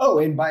like, oh,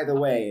 and by the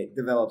way, it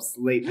develops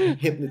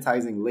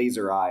hypnotizing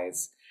laser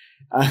eyes,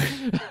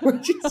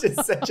 which is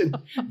just such a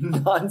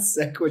non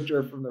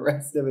sequitur from the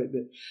rest of it.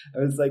 That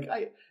I was like,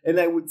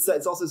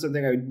 it's also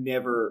something I would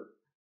never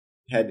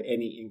had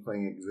any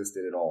inkling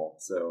existed at all.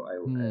 So I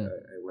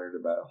learned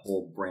about a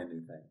whole brand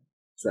new thing.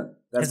 So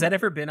has that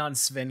ever been on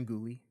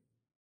Svengoolie?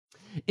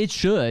 It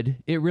should.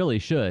 It really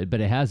should,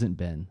 but it hasn't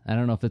been. I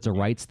don't know if it's a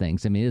rights thing.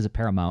 I mean, it is a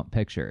Paramount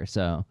picture,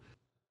 so.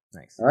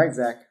 Nice. All right,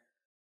 Zach.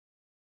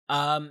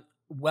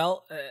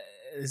 Well,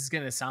 this is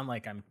going to sound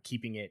like I'm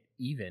keeping it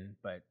even,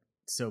 but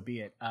so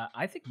be it.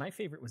 I think my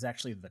favorite was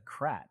actually The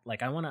Krat.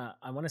 Like I want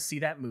to see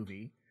that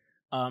movie.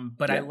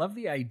 But I love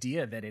the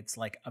idea that it's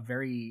like a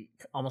very,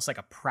 almost like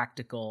a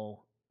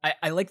practical,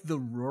 I like the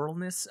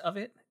ruralness of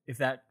it, if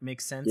that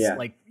makes sense. Yeah.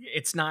 Like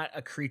it's not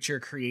a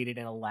creature created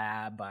in a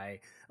lab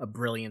by a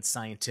brilliant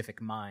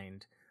scientific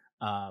mind,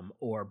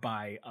 or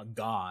by a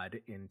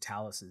god in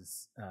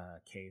Talus's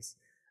case.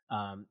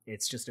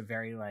 It's just a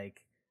very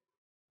like,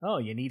 oh,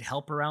 you need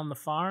help around the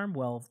farm?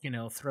 Well,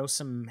 throw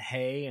some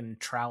hay and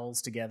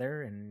trowels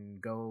together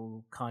and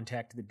go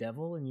contact the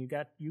devil, and you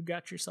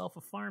got yourself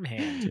a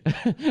farmhand.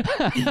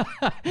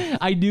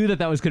 I knew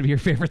that was going to be your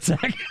favorite,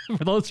 Zack,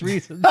 for those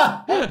reasons.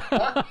 But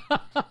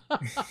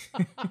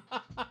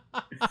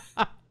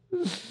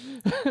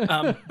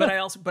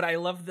I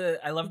love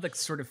the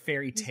sort of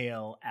fairy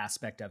tale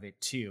aspect of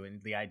it too,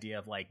 and the idea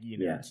of like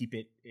keep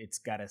it's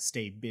got to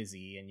stay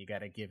busy, and you got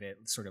to give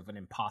it sort of an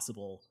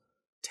impossible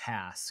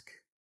task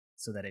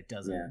so that it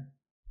doesn't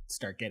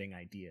start getting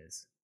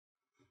ideas.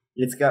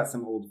 It's got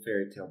some old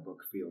fairy tale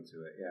book feel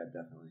to it. Yeah,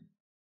 definitely.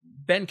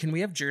 Ben, can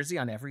we have Jersey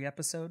on every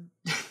episode?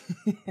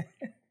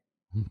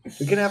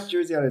 We can have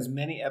Jersey on as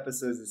many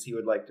episodes as he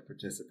would like to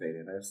participate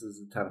in. This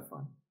is a ton of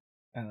fun.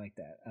 I like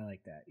that.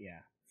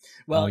 Yeah.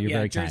 Well,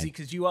 you're Jersey,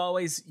 because you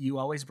always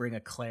bring a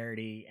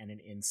clarity and an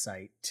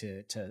insight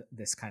to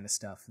this kind of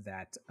stuff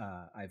that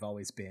I've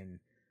always been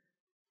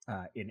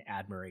in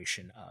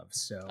admiration of.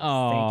 So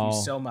thank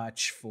you so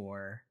much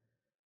for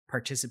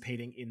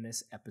participating in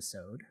this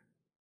episode.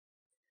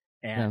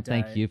 And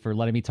thank you for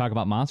letting me talk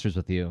about monsters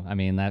with you. I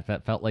mean,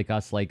 that felt like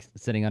us like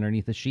sitting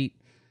underneath a sheet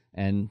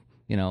and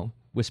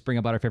whispering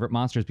about our favorite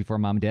monsters before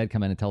Mom and Dad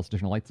come in and tell us to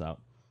turn the lights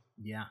out.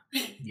 Yeah.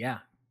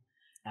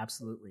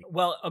 Absolutely.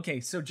 Well, okay,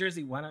 so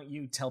Jersey, why don't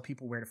you tell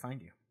people where to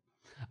find you?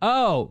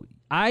 Oh,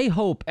 I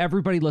hope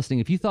everybody listening,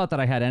 if you thought that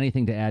I had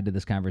anything to add to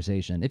this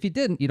conversation, if you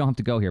didn't, you don't have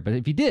to go here. But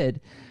if you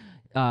did,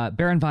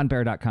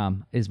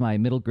 BaronVonBear.com is my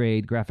middle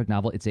grade graphic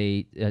novel. It's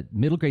a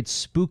middle grade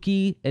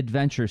spooky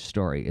adventure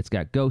story. It's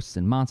got ghosts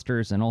and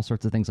monsters and all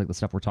sorts of things like the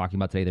stuff we're talking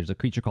about today. There's a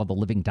creature called the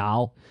Living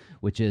Doll,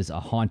 which is a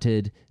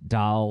haunted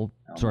doll,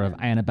 of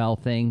Annabelle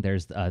thing.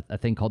 There's a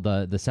thing called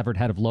the Severed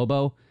Head of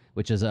Lobo,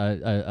 which is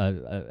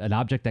an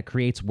object that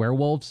creates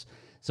werewolves.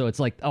 So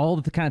it's like all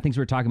the kind of things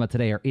we're talking about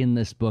today are in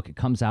this book. It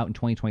comes out in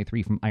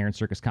 2023 from Iron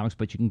Circus Comics,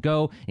 but you can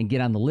go and get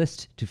on the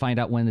list to find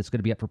out when it's going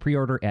to be up for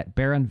pre-order at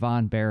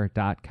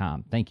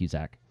BaronVonBear.com. Thank you,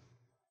 Zach.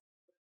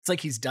 It's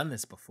like he's done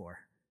this before.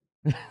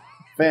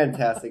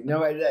 Fantastic.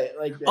 No, I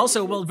like that.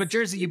 Also, but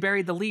Jersey, you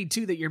buried the lead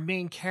too, that your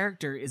main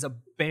character is a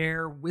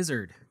bear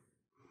wizard.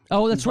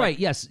 Oh, that's right.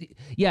 Yes.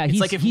 Yeah. It's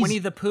like if Winnie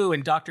the Pooh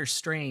and Doctor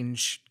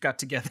Strange got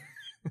together.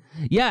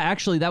 Yeah,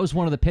 actually, that was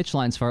one of the pitch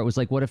lines for it. Was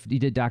like, what if you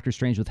did Doctor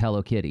Strange with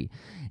Hello Kitty?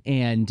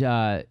 And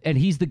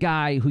he's the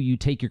guy who you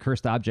take your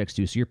cursed objects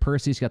to. So your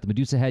Perseus, you got the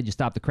Medusa head, you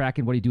stop the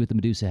Kraken. What do you do with the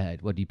Medusa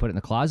head? What do you put it in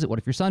the closet? What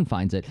if your son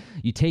finds it?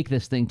 You take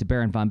this thing to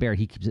Baron Von Bear,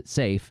 he keeps it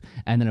safe.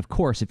 And then, of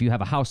course, if you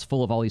have a house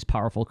full of all these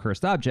powerful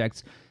cursed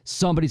objects,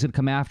 somebody's going to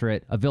come after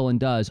it. A villain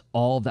does.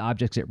 All of the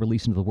objects get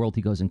released into the world.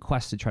 He goes in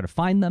quest to try to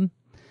find them.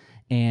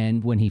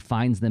 And when he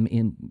finds them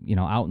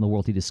out in the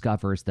world, he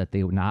discovers that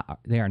they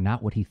are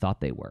not what he thought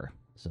they were.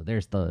 So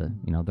there's the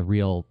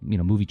real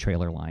movie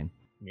trailer line.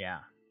 Yeah.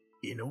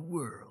 In a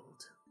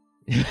world.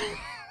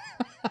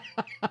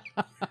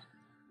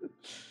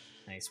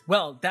 Nice.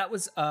 Well, that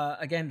was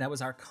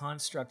our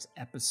Constructs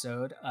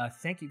episode.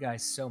 Thank you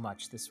guys so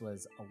much. This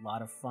was a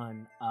lot of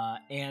fun.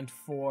 And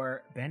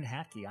for Ben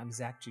Hatke, I'm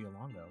Zack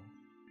Giolongo.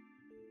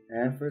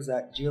 And for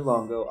Zack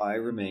Giolongo, I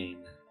remain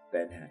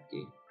Ben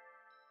Hatke.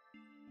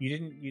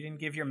 You didn't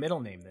give your middle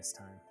name this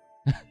time.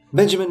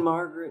 Benjamin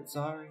Margaret,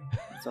 sorry.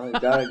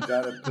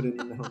 Gotta put in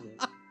the middle name.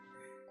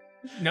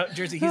 No,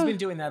 Jersey, he's been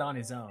doing that on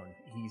his own.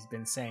 He's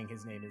been saying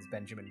his name is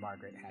Benjamin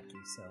Margaret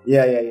Hatke, so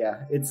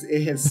Yeah.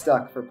 It has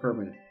stuck for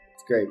permanent.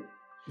 It's great.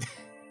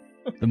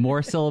 The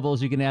more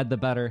syllables you can add, the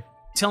better.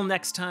 Till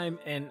next time,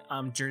 and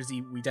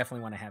Jersey, we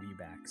definitely want to have you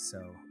back,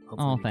 so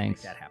hopefully we can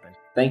make that happen.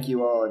 Thank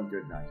you all, and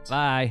good night.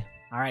 Bye.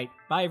 All right,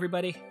 bye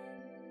everybody.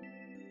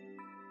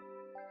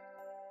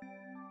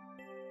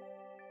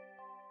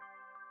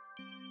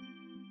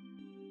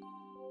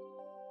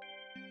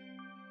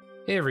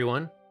 Hey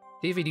everyone,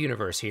 David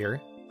Universe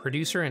here,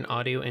 producer and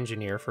audio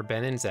engineer for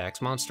Ben and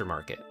Zack's Monster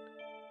Market.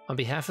 On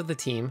behalf of the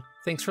team,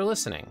 thanks for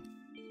listening.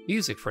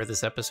 Music for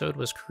this episode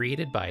was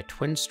created by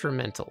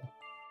Twinstrumental.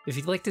 If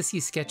you'd like to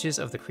see sketches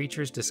of the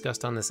creatures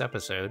discussed on this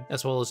episode,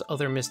 as well as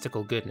other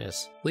mystical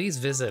goodness, please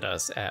visit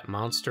us at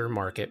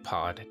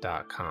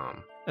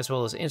monstermarketpod.com, as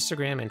well as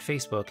Instagram and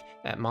Facebook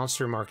at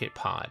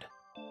monstermarketpod.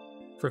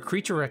 For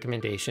creature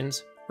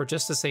recommendations, or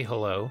just to say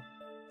hello,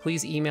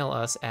 please email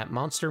us at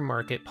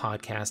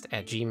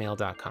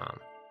monstermarketpodcast@gmail.com.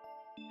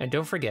 And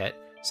don't forget,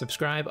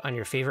 subscribe on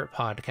your favorite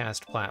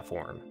podcast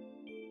platform.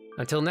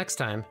 Until next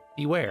time,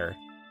 beware,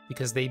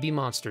 because they be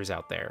monsters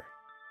out there.